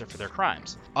having to answer for their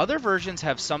crimes. Other versions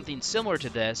have something similar to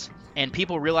this, and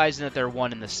people realizing that they're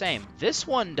one and the same. This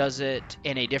one does it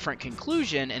in a different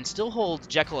conclusion and still holds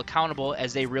Jekyll accountable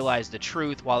as they realize the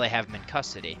truth while they have him in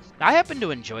custody. Now, I happen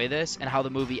to enjoy this and how the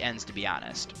movie ends, to be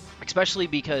honest. Especially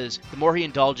because the more he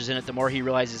indulges in it, the more he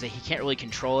realizes that he can't really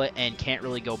control it and can't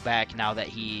really go back now that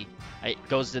it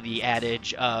goes to the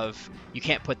adage of you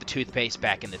can't put the toothpaste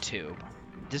back in the tube.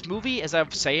 This movie, as I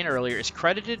was saying earlier, is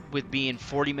credited with being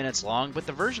 40 minutes long, but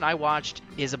the version I watched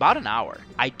is about an hour.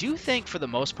 I do think, for the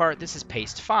most part, this is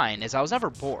paced fine, as I was never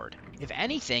bored. If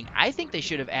anything, I think they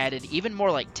should have added even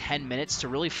more like 10 minutes to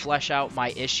really flesh out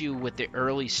my issue with the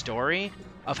early story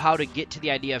of how to get to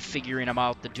the idea of figuring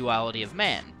out the duality of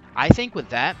man. I think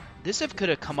with that, this could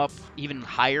have come up even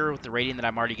higher with the rating that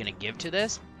I'm already going to give to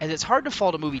this, as it's hard to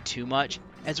fault a movie too much,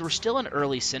 as we're still in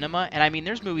early cinema, and I mean,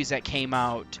 there's movies that came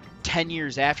out 10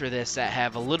 years after this that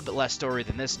have a little bit less story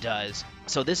than this does,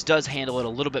 so this does handle it a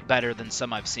little bit better than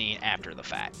some I've seen after the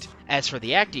fact. As for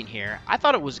the acting here, I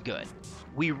thought it was good.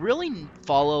 We really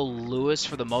follow Lewis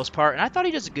for the most part, and I thought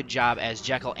he does a good job as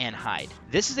Jekyll and Hyde.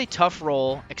 This is a tough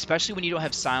role, especially when you don't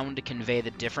have sound to convey the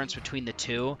difference between the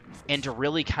two, and to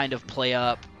really kind of play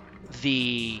up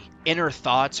the inner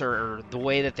thoughts or the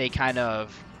way that they kind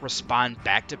of respond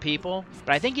back to people.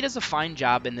 But I think he does a fine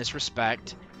job in this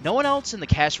respect. No one else in the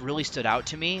cast really stood out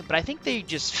to me, but I think they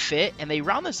just fit and they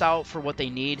round this out for what they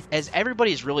need, as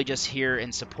everybody's really just here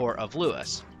in support of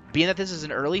Lewis. Being that this is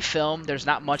an early film, there's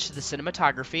not much to the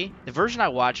cinematography. The version I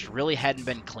watched really hadn't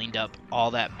been cleaned up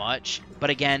all that much. But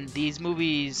again, these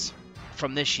movies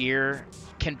from this year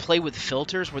can play with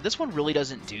filters, where this one really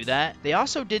doesn't do that. They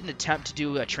also didn't attempt to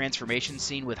do a transformation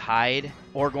scene with Hyde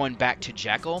or going back to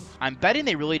Jekyll. I'm betting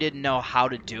they really didn't know how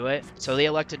to do it, so they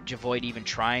elected to avoid even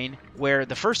trying, where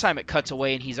the first time it cuts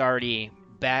away and he's already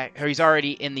back, or he's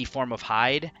already in the form of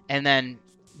Hyde, and then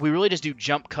we really just do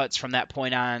jump cuts from that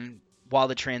point on while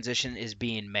the transition is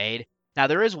being made. Now,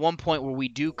 there is one point where we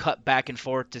do cut back and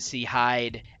forth to see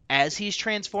Hyde as he's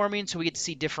transforming, so we get to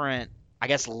see different, I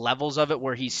guess, levels of it,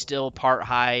 where he's still part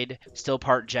Hyde, still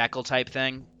part Jekyll type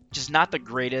thing. Just not the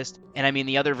greatest. And I mean,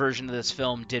 the other version of this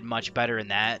film did much better in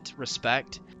that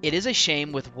respect. It is a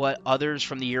shame with what others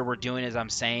from the year were doing, as I'm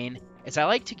saying, is I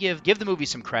like to give the movie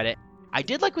some credit. I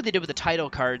did like what they did with the title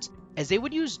cards, as they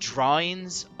would use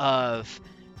drawings of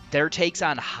their takes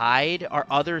on Hyde or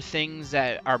other things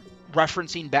that are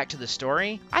referencing back to the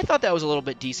story. I thought that was a little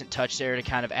bit decent touch there to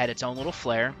kind of add its own little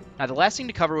flair. Now, the last thing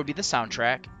to cover would be the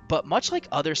soundtrack, but much like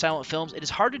other silent films, it is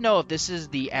hard to know if this is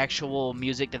the actual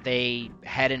music that they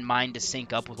had in mind to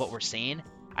sync up with what we're seeing.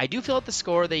 I do feel that the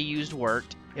score they used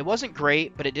worked. It wasn't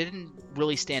great, but it didn't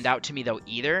really stand out to me though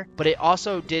either. But it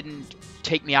also didn't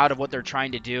take me out of what they're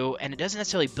trying to do, and it doesn't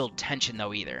necessarily build tension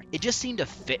though either. It just seemed to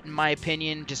fit, in my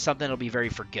opinion, just something that'll be very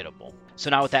forgettable. So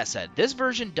now with that said, this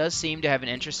version does seem to have an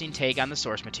interesting take on the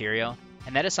source material,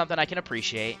 and that is something I can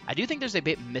appreciate. I do think there's a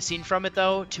bit missing from it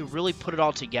though to really put it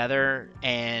all together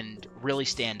and really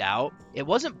stand out. It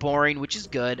wasn't boring, which is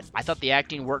good. I thought the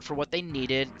acting worked for what they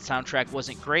needed. The soundtrack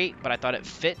wasn't great, but I thought it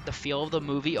fit the feel of the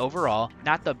movie overall.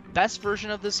 Not the best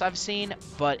version of this I've seen,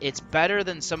 but it's better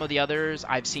than some of the others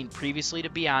I've seen previously, to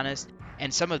be honest.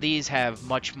 And some of these have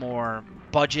much more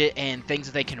budget and things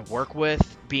that they can work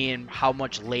with, being how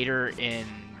much later in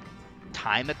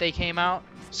time that they came out.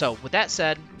 So with that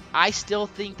said, I still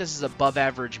think this is an above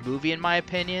average movie in my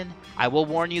opinion. I will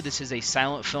warn you, this is a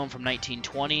silent film from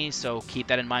 1920, so keep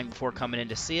that in mind before coming in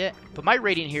to see it. But my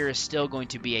rating here is still going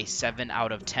to be a 7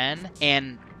 out of 10.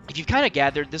 And if you've kind of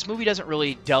gathered, this movie doesn't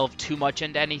really delve too much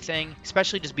into anything,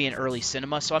 especially just being early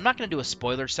cinema, so I'm not going to do a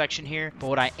spoiler section here. But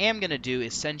what I am going to do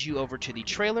is send you over to the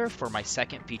trailer for my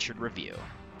second featured review.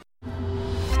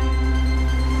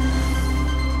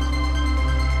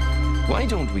 Why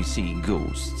don't we see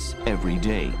ghosts every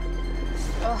day?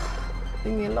 Ugh,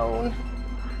 leave me alone.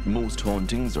 Most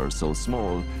hauntings are so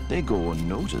small, they go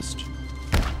unnoticed.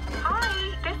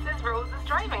 Hi, this is Rose's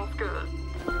driving school.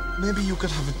 Maybe you could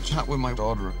have a chat with my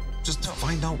daughter, just to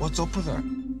find out what's up with her.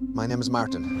 My name is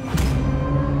Martin.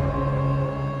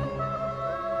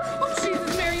 Oh,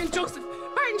 Jesus, Mary and Joseph.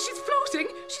 Martin, she's floating.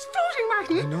 She's floating,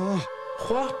 Martin. I know.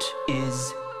 What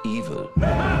is evil?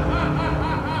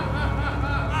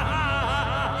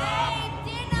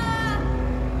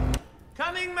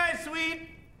 Coming, my sweet.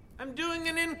 I'm doing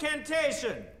an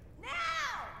incantation. Now!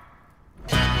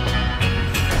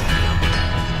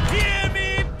 Hear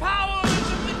me, powers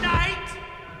of the night!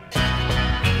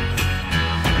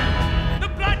 The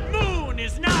blood moon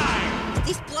is nigh!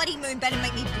 This bloody moon better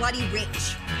make me bloody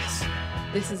rich.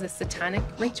 This is a satanic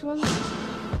ritual.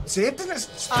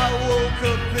 Satanists? I woke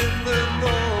up in the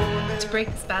morning. To break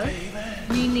the spell,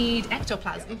 we need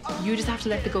ectoplasm. You just have to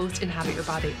let the ghost inhabit your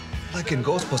body. Like in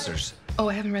Ghostbusters. Oh,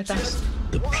 I haven't read that.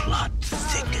 The plot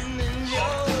thickens.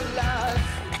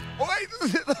 Why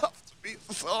does it have to be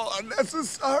so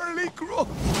unnecessarily gross?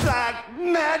 That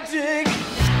magic!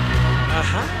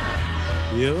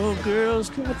 Aha! Your girl's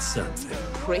got something.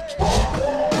 Prick.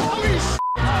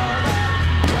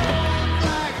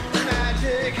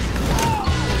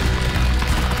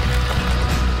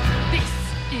 This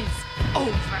is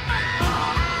over.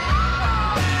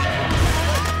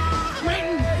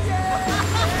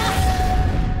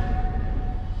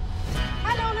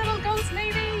 Hello, little ghost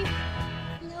lady.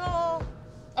 No.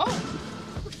 Oh,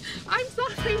 I'm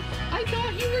sorry. I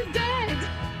thought you were dead.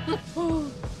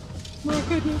 Oh, my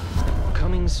goodness.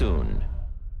 Coming soon.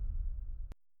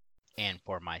 And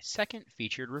for my second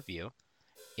featured review,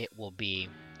 it will be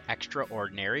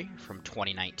Extraordinary from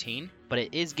 2019, but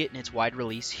it is getting its wide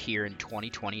release here in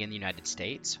 2020 in the United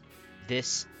States.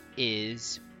 This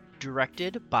is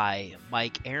directed by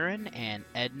Mike Aaron and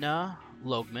Edna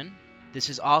Logman. This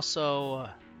is also,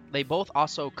 they both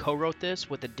also co-wrote this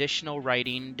with additional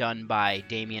writing done by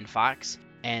Damian Fox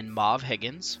and Mauve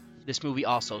Higgins. This movie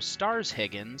also stars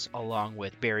Higgins along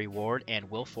with Barry Ward and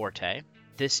Will Forte.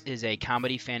 This is a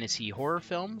comedy fantasy horror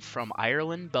film from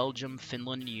Ireland, Belgium,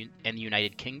 Finland, and the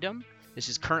United Kingdom. This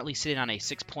is currently sitting on a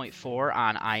 6.4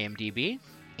 on IMDb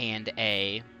and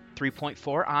a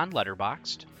 3.4 on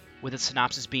Letterboxd. with the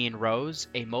synopsis being Rose,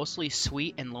 a mostly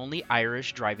sweet and lonely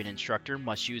Irish driving instructor,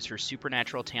 must use her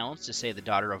supernatural talents to save the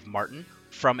daughter of Martin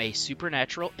from a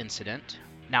supernatural incident.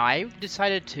 Now, I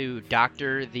decided to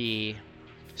doctor the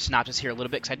synopsis here a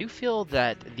little bit because I do feel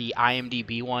that the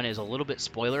IMDb one is a little bit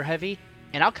spoiler heavy,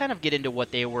 and I'll kind of get into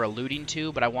what they were alluding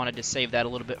to, but I wanted to save that a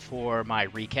little bit for my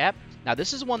recap. Now,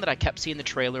 this is one that I kept seeing the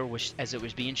trailer as it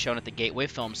was being shown at the Gateway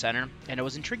Film Center, and I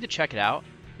was intrigued to check it out.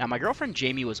 Now, my girlfriend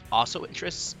Jamie was also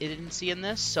interested in seeing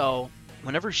this, so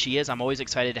whenever she is, I'm always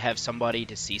excited to have somebody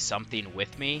to see something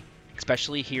with me,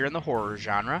 especially here in the horror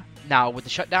genre. Now, with the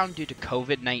shutdown due to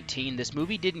COVID-19, this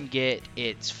movie didn't get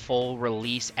its full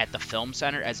release at the film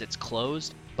center as it's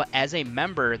closed, but as a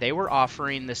member, they were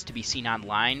offering this to be seen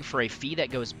online for a fee that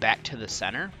goes back to the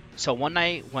center. So one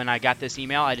night when I got this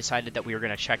email, I decided that we were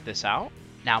going to check this out.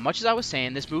 Now, much as I was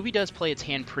saying, this movie does play its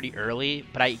hand pretty early,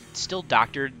 but I still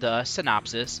doctored the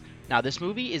synopsis. Now, this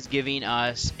movie is giving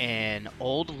us an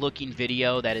old-looking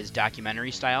video that is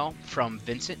documentary style from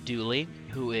Vincent Dooley,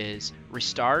 who is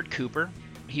Restard Cooper.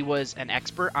 He was an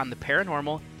expert on the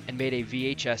paranormal and made a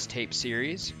VHS tape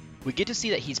series. We get to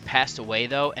see that he's passed away,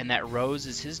 though, and that Rose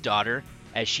is his daughter,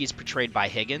 as she is portrayed by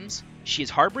Higgins. She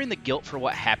is harboring the guilt for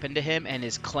what happened to him and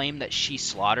has claimed that she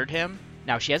slaughtered him.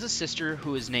 Now, she has a sister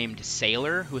who is named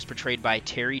Sailor, who is portrayed by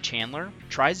Terry Chandler,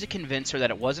 tries to convince her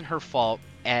that it wasn't her fault,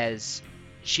 as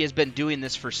she has been doing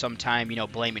this for some time,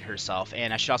 blaming herself.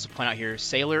 And I should also point out here,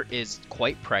 Sailor is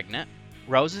quite pregnant.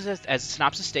 Rose, as the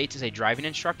synopsis states, is a driving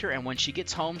instructor, and when she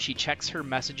gets home, she checks her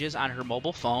messages on her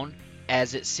mobile phone,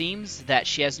 as it seems that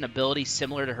she has an ability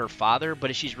similar to her father,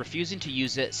 but she's refusing to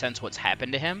use it since what's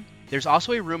happened to him. There's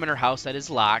also a room in her house that is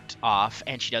locked off,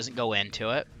 and she doesn't go into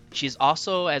it. She's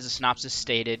also, as the synopsis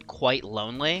stated, quite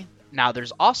lonely. Now,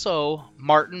 there's also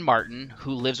Martin,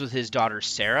 who lives with his daughter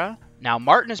Sarah. Now,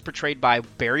 Martin is portrayed by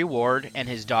Barry Ward and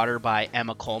his daughter by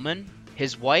Emma Coleman.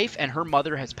 His wife and her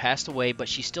mother has passed away, but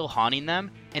she's still haunting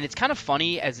them. And it's kind of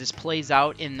funny as this plays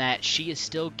out in that she is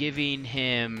still giving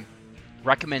him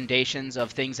recommendations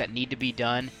of things that need to be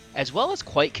done, as well as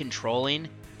quite controlling,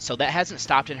 so that hasn't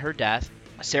stopped in her death.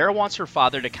 Sarah wants her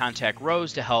father to contact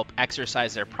Rose to help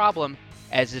exorcise their problem,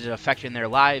 as it is affecting their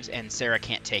lives, and Sarah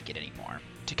can't take it anymore.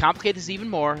 To complicate this even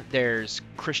more, there's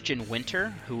Christian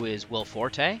Winter, who is Will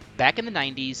Forte. Back in the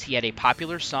 90s, he had a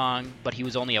popular song, but he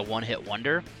was only a one-hit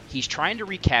wonder. He's trying to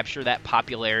recapture that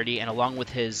popularity, and along with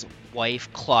his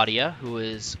wife, Claudia, who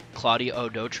is Claudia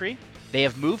O'Doherty, they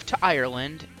have moved to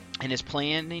Ireland and is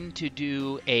planning to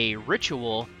do a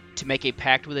ritual to make a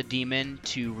pact with a demon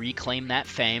to reclaim that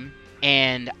fame.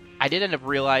 And I did end up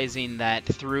realizing that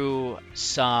through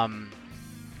some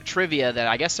trivia that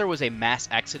I guess there was a mass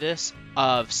exodus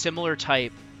of similar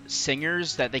type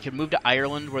singers that they could move to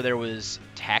Ireland where there was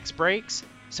tax breaks.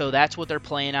 So that's what they're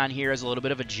playing on here as a little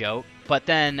bit of a joke. But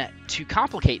then to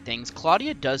complicate things,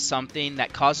 Claudia does something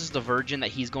that causes the virgin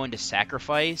that he's going to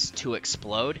sacrifice to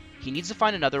explode. He needs to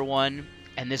find another one,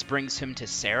 and this brings him to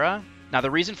Sarah. Now,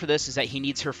 the reason for this is that he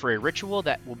needs her for a ritual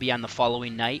that will be on the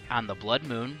following night on the blood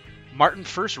moon. Martin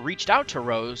first reached out to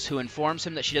Rose, who informs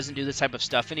him that she doesn't do this type of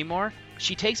stuff anymore.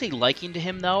 She takes a liking to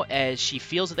him, though, as she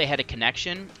feels that they had a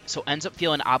connection, so ends up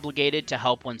feeling obligated to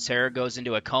help when Sarah goes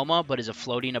into a coma but is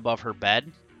floating above her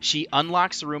bed. She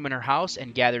unlocks the room in her house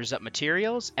and gathers up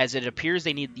materials, as it appears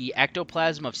they need the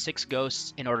ectoplasm of 6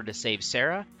 ghosts in order to save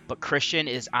Sarah, but Christian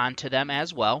is on to them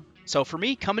as well. So for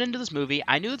me, coming into this movie,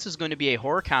 I knew this was going to be a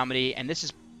horror comedy, and this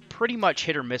is pretty much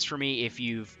hit or miss for me if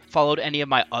you've followed any of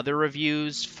my other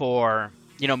reviews for,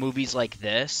 movies like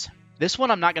this. This one,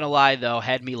 I'm not going to lie, though,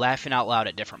 had me laughing out loud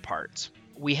at different parts.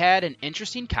 We had an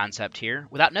interesting concept here.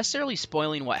 Without necessarily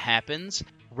spoiling what happens,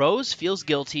 Rose feels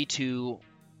guilty to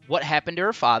what happened to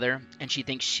her father, and she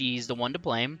thinks she's the one to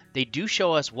blame. They do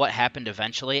show us what happened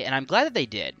eventually, and I'm glad that they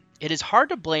did. It is hard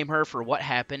to blame her for what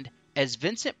happened, as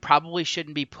Vincent probably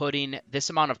shouldn't be putting this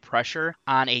amount of pressure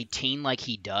on a teen like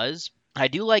he does. I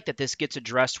do like that this gets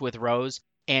addressed with Rose,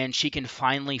 and she can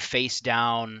finally face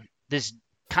down this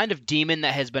kind of demon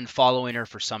that has been following her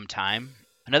for some time.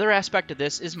 Another aspect of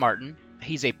this is Martin.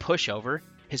 He's a pushover.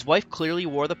 His wife clearly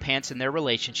wore the pants in their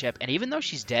relationship, and even though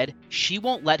she's dead, she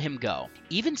won't let him go.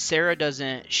 Even Sarah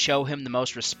doesn't show him the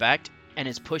most respect and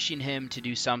is pushing him to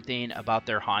do something about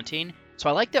their haunting. So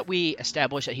I like that we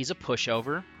establish that he's a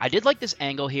pushover. I did like this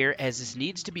angle here, as this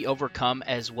needs to be overcome,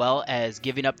 as well as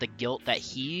giving up the guilt that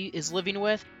he is living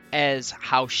with, as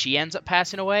how she ends up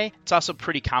passing away. It's also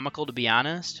pretty comical, to be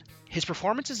honest. His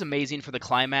performance is amazing for the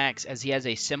climax, as he has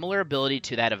a similar ability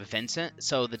to that of Vincent,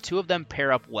 so the two of them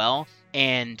pair up well,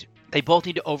 and they both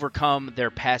need to overcome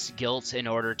their past guilt in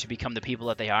order to become the people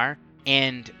that they are.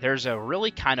 And there's a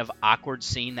really kind of awkward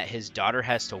scene that his daughter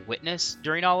has to witness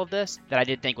during all of this that I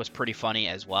did think was pretty funny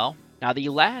as well. Now, the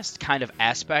last kind of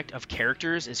aspect of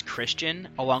characters is Christian,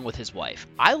 along with his wife.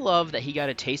 I love that he got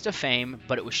a taste of fame,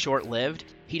 but it was short-lived.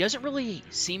 He doesn't really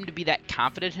seem to be that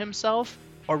confident himself,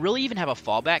 or really even have a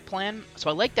fallback plan,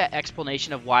 so I like that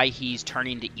explanation of why he's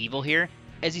turning to evil here,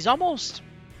 as he's almost,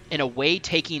 in a way,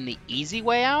 taking the easy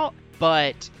way out,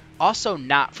 but also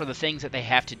not for the things that they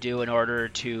have to do in order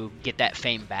to get that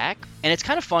fame back. And it's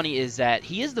kind of funny is that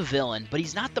he is the villain, but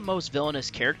he's not the most villainous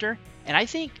character. And I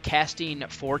think casting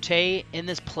Forte in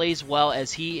this plays well,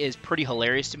 as he is pretty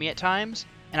hilarious to me at times.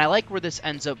 And I like where this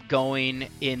ends up going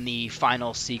in the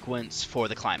final sequence for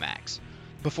the climax.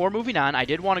 Before moving on, I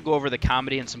did want to go over the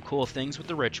comedy and some cool things with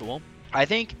The Ritual. I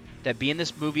think that being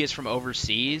this movie is from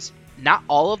overseas, not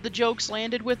all of the jokes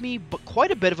landed with me, but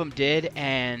quite a bit of them did,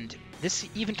 and this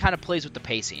even kind of plays with the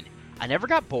pacing. I never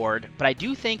got bored, but I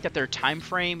do think that their time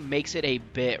frame makes it a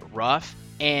bit rough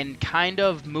and kind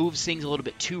of moves things a little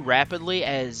bit too rapidly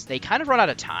as they kind of run out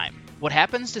of time. What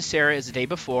happens to Sarah is the day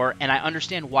before, and I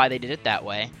understand why they did it that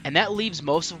way, and that leaves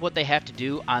most of what they have to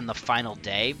do on the final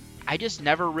day. I just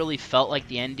never really felt like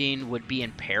the ending would be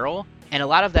in peril, and a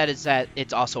lot of that is that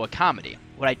it's also a comedy.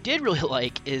 What I did really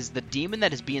like is the demon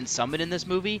that is being summoned in this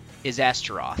movie is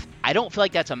Astaroth. I don't feel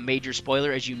like that's a major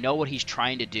spoiler, as you know what he's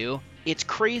trying to do. It's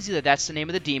crazy that that's the name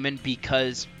of the demon,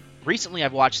 because recently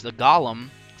I've watched The Golem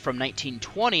from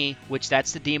 1920, which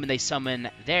that's the demon they summon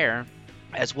there,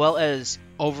 as well as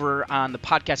over on the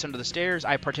podcast Under the Stairs,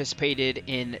 I participated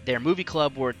in their movie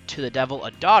club where To the Devil,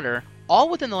 a Daughter, all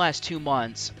within the last 2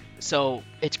 months. So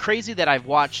it's crazy that I've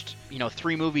watched,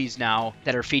 3 movies now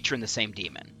that are featuring the same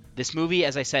demon. This movie,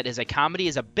 as I said, is a comedy,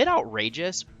 is a bit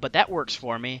outrageous, but that works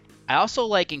for me. I also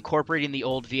like incorporating the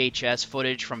old VHS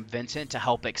footage from Vincent to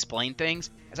help explain things,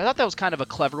 as I thought that was kind of a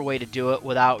clever way to do it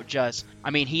without just,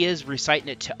 he is reciting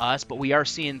it to us, but we are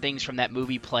seeing things from that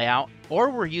movie play out, or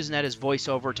we're using that as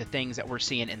voiceover to things that we're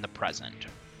seeing in the present.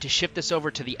 To shift this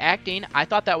over to the acting, I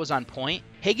thought that was on point.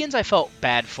 Higgins I felt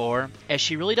bad for, as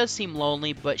she really does seem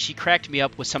lonely, but she cracked me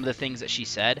up with some of the things that she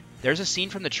said. There's a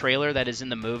scene from the trailer that is in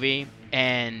the movie,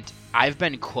 and I've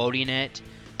been quoting it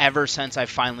ever since I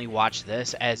finally watched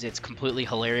this, as it's completely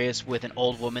hilarious with an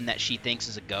old woman that she thinks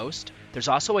is a ghost. There's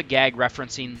also a gag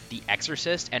referencing The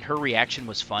Exorcist, and her reaction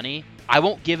was funny. I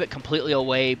won't give it completely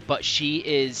away, but she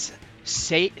is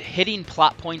hitting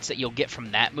plot points that you'll get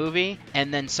from that movie,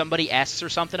 and then somebody asks her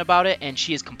something about it and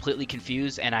she is completely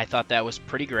confused, and I thought that was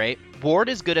pretty great. Ward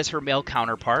is good as her male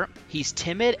counterpart. He's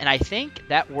timid, and I think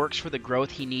that works for the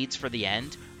growth he needs for the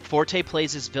end. Forte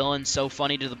plays his villain so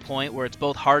funny to the point where it's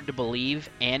both hard to believe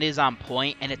and is on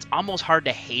point, and it's almost hard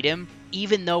to hate him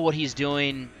even though what he's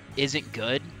doing isn't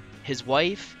good. His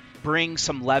wife brings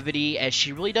some levity, as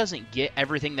she really doesn't get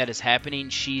everything that is happening.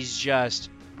 She's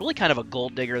just really kind of a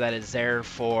gold digger that is there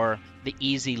for the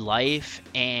easy life,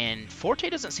 and Forte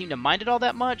doesn't seem to mind it all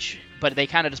that much, but they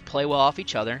kind of just play well off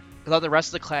each other. I thought the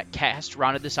rest of the cast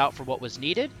rounded this out for what was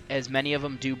needed, as many of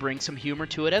them do bring some humor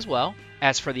to it as well.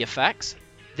 As for the effects,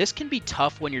 this can be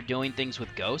tough when you're doing things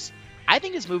with ghosts. I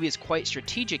think this movie is quite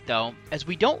strategic though, as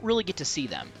we don't really get to see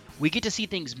them. We get to see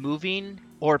things moving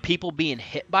or people being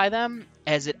hit by them,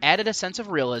 as it added a sense of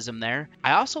realism there.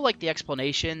 I also like the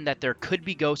explanation that there could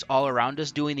be ghosts all around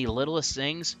us doing the littlest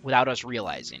things without us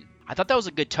realizing. I thought that was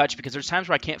a good touch, because there's times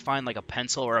where I can't find like a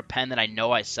pencil or a pen that I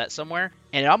know I set somewhere,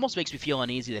 and it almost makes me feel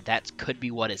uneasy that could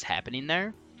be what is happening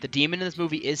there. The demon in this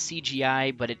movie is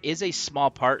CGI, but it is a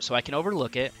small part, so I can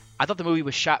overlook it. I thought the movie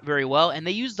was shot very well, and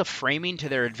they used the framing to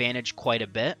their advantage quite a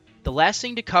bit. The last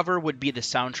thing to cover would be the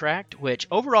soundtrack, which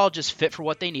overall just fit for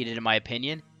what they needed in my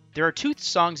opinion. There are 2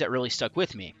 songs that really stuck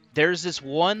with me. There's this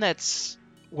one that's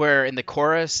where in the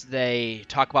chorus they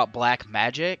talk about black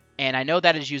magic, and I know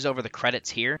that is used over the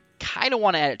credits here. Kind of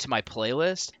want to add it to my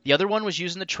playlist. The other one was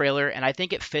used in the trailer, and I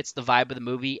think it fits the vibe of the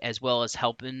movie as well as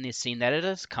helping the scene that it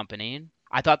is accompanying.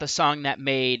 I thought the song that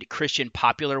made Christian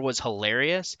popular was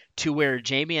hilarious, to where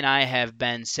Jamie and I have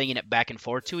been singing it back and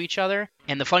forth to each other.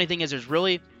 And the funny thing is there's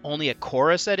really only a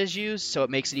chorus that is used, so it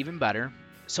makes it even better.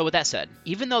 So with that said,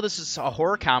 even though this is a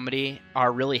horror comedy,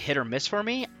 are really hit or miss for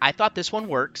me, I thought this one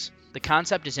works. The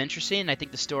concept is interesting, and I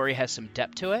think the story has some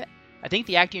depth to it. I think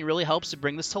the acting really helps to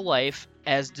bring this to life,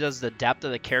 as does the depth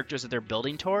of the characters that they're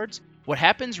building towards. What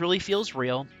happens really feels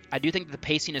real. I do think the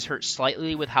pacing is hurt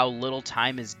slightly with how little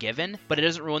time is given, but it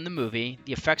doesn't ruin the movie.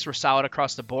 The effects were solid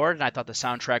across the board, and I thought the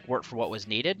soundtrack worked for what was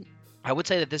needed. I would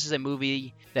say that this is a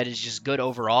movie that is just good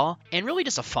overall, and really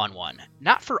just a fun one.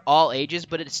 Not for all ages,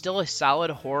 but it's still a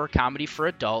solid horror comedy for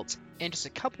adults. And just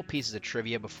a couple pieces of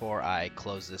trivia before I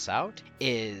close this out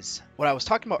is, What I was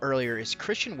talking about earlier is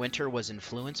Christian Winter was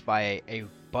influenced by a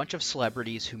bunch of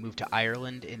celebrities who moved to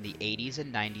Ireland in the 80s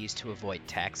and 90s to avoid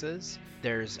taxes.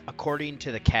 There's, according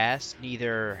to the cast,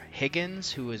 neither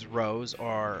Higgins, who is Rose,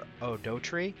 or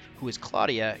O'Doherty, who is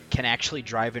Claudia, can actually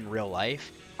drive in real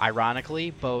life. Ironically,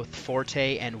 both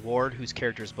Forte and Ward, whose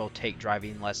characters both take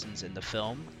driving lessons in the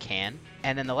film, can.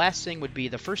 And then the last thing would be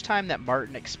the first time that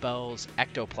Martin expels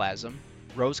ectoplasm,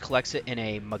 Rose collects it in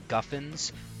a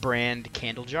MacGuffin's brand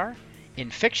candle jar. In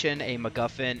fiction, a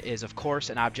MacGuffin is, of course,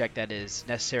 an object that is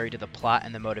necessary to the plot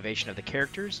and the motivation of the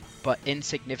characters, but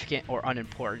insignificant or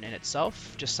unimportant in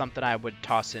itself. Just something I would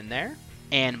toss in there.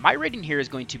 And my rating here is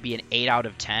going to be an 8 out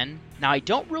of 10. Now, I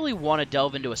don't really want to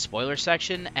delve into a spoiler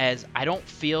section, as I don't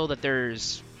feel that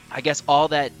there's, I guess, all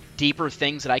that deeper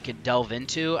things that I could delve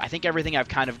into. I think everything I've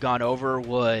kind of gone over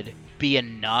would be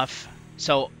enough.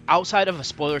 So outside of a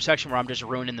spoiler section where I'm just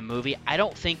ruining the movie, I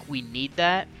don't think we need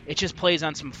that. It just plays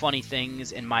on some funny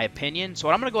things in my opinion. So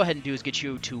what I'm going to go ahead and do is get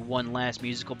you to one last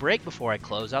musical break before I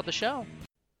close out the show.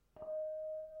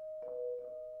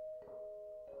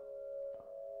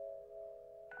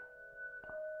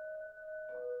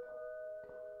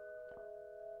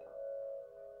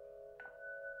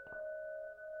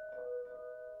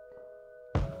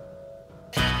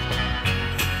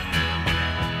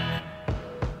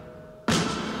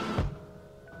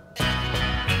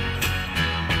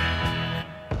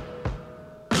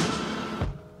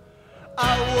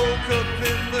 I woke up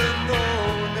in the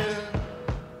morning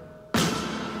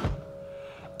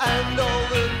and all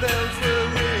the bells were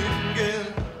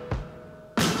ringing.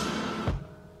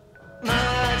 My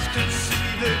eyes could see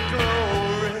the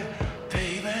glory,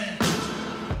 baby.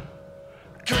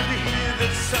 Could hear the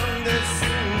song they're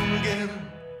singing.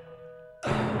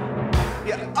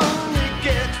 You only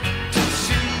get to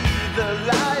see the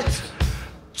light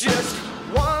just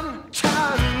one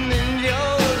time in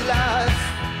your life.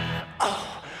 Oh,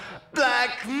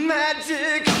 black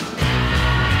magic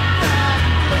that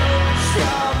blows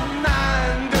your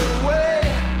mind away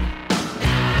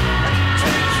and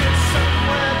takes you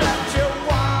somewhere that you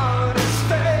want to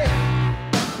stay.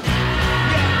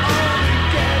 You only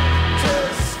get to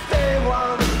stay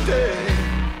one day.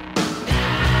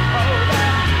 Oh,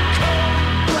 that cold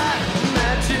black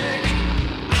magic.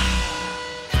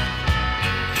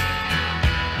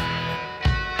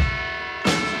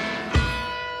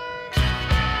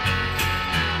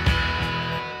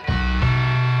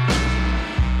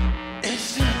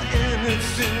 Is there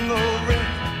anything more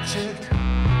wretched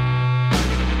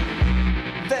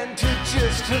than to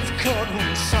just have caught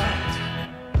one sight?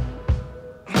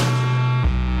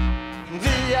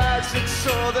 The eyes that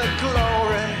saw the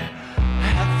glory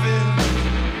have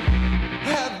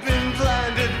been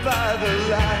blinded by the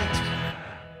light.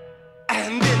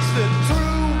 And it's the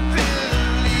true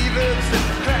believers that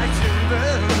crash and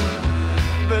burn.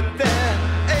 But there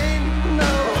ain't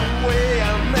no way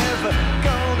I'm ever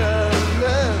gonna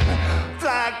learn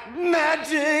black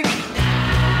magic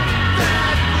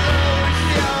that blows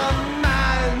your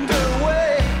mind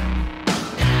away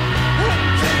and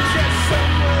takes you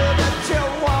somewhere that you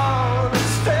wanna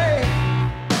stay.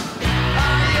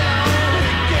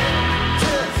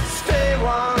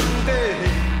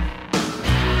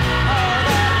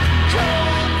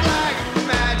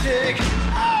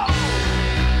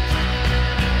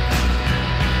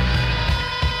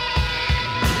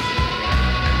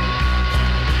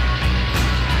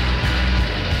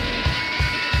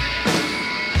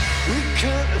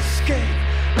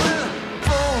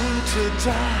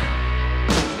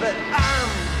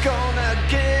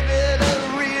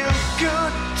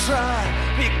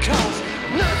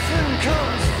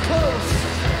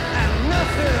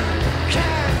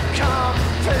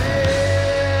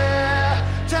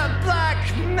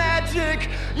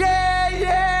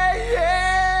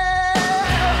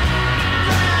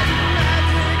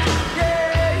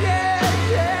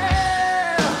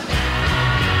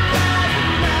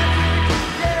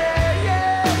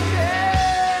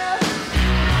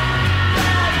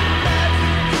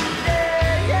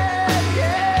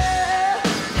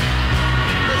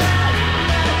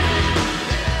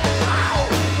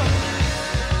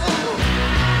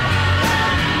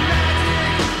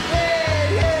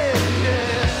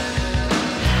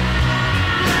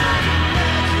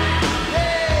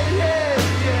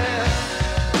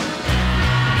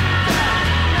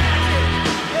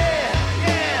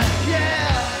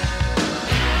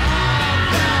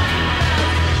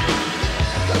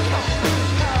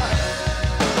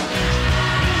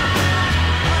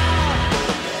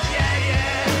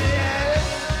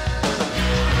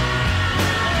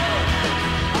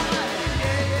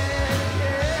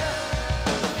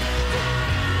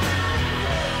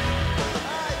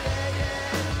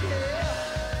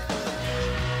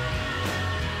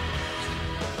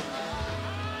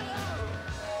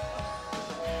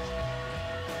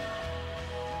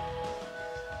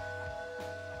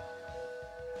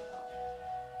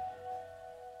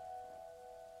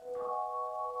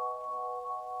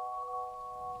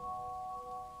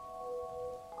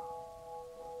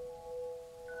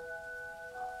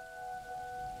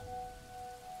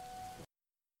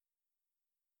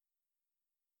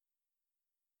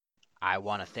 I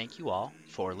want to thank you all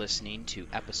for listening to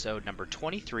episode number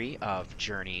 23 of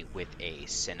Journey with a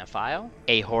Cinephile,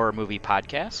 a horror movie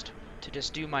podcast. To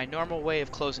just do my normal way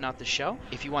of closing out the show,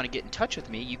 if you want to get in touch with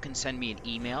me, you can send me an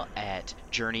email at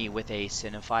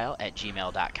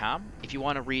journeywithacinephile@gmail.com. If you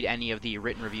want to read any of the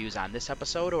written reviews on this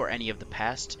episode or any of the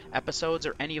past episodes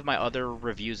or any of my other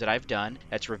reviews that I've done,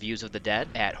 that's Reviews of the Dead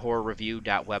at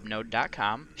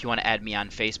horrorreview.webnode.com. If you want to add me on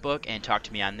Facebook and talk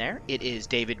to me on there, it is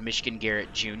David Michigan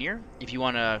Garrett Jr. If you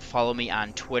want to follow me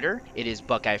on Twitter, it is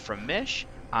Buckeye from Mish.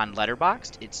 On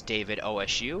Letterboxd, it's David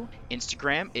OSU.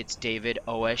 Instagram, it's David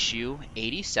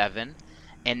OSU87.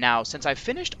 And now, since I've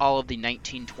finished all of the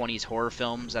 1920s horror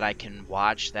films that I can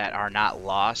watch that are not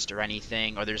lost or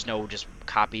anything, or there's no just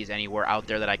copies anywhere out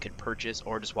there that I could purchase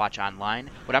or just watch online,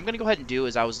 what I'm going to go ahead and do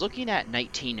is I was looking at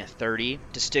 1930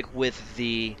 to stick with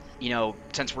the,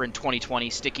 since we're in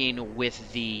 2020, sticking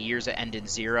with the years that end in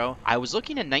 0. I was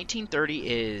looking at 1930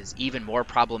 is even more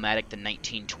problematic than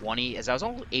 1920, as I was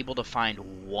only able to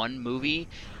find one movie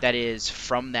that is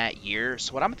from that year.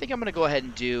 So what I'm going to go ahead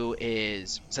and do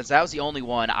is, since that was the only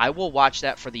one, I will watch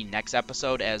that for the next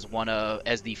episode as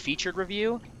the featured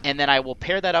review, and then I will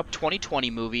pair that up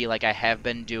 2020 movie like I have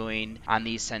been doing on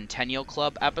these Centennial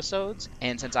Club episodes.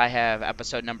 And since I have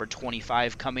episode number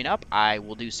 25 coming up, I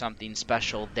will do something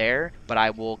special there, but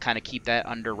I will kind of keep that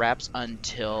under wraps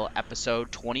until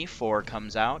episode 24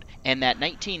 comes out. And that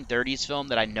 1930s film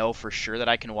that I know for sure that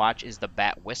I can watch is The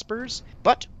Bat Whispers,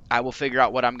 but I will figure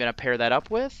out what I'm going to pair that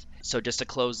up with. So just to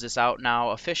close this out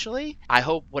now officially, I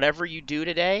hope whatever you do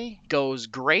today goes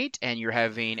great and you're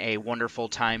having a wonderful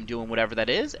time doing whatever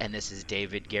that is. And this is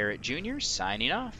David Garrett Jr. signing off.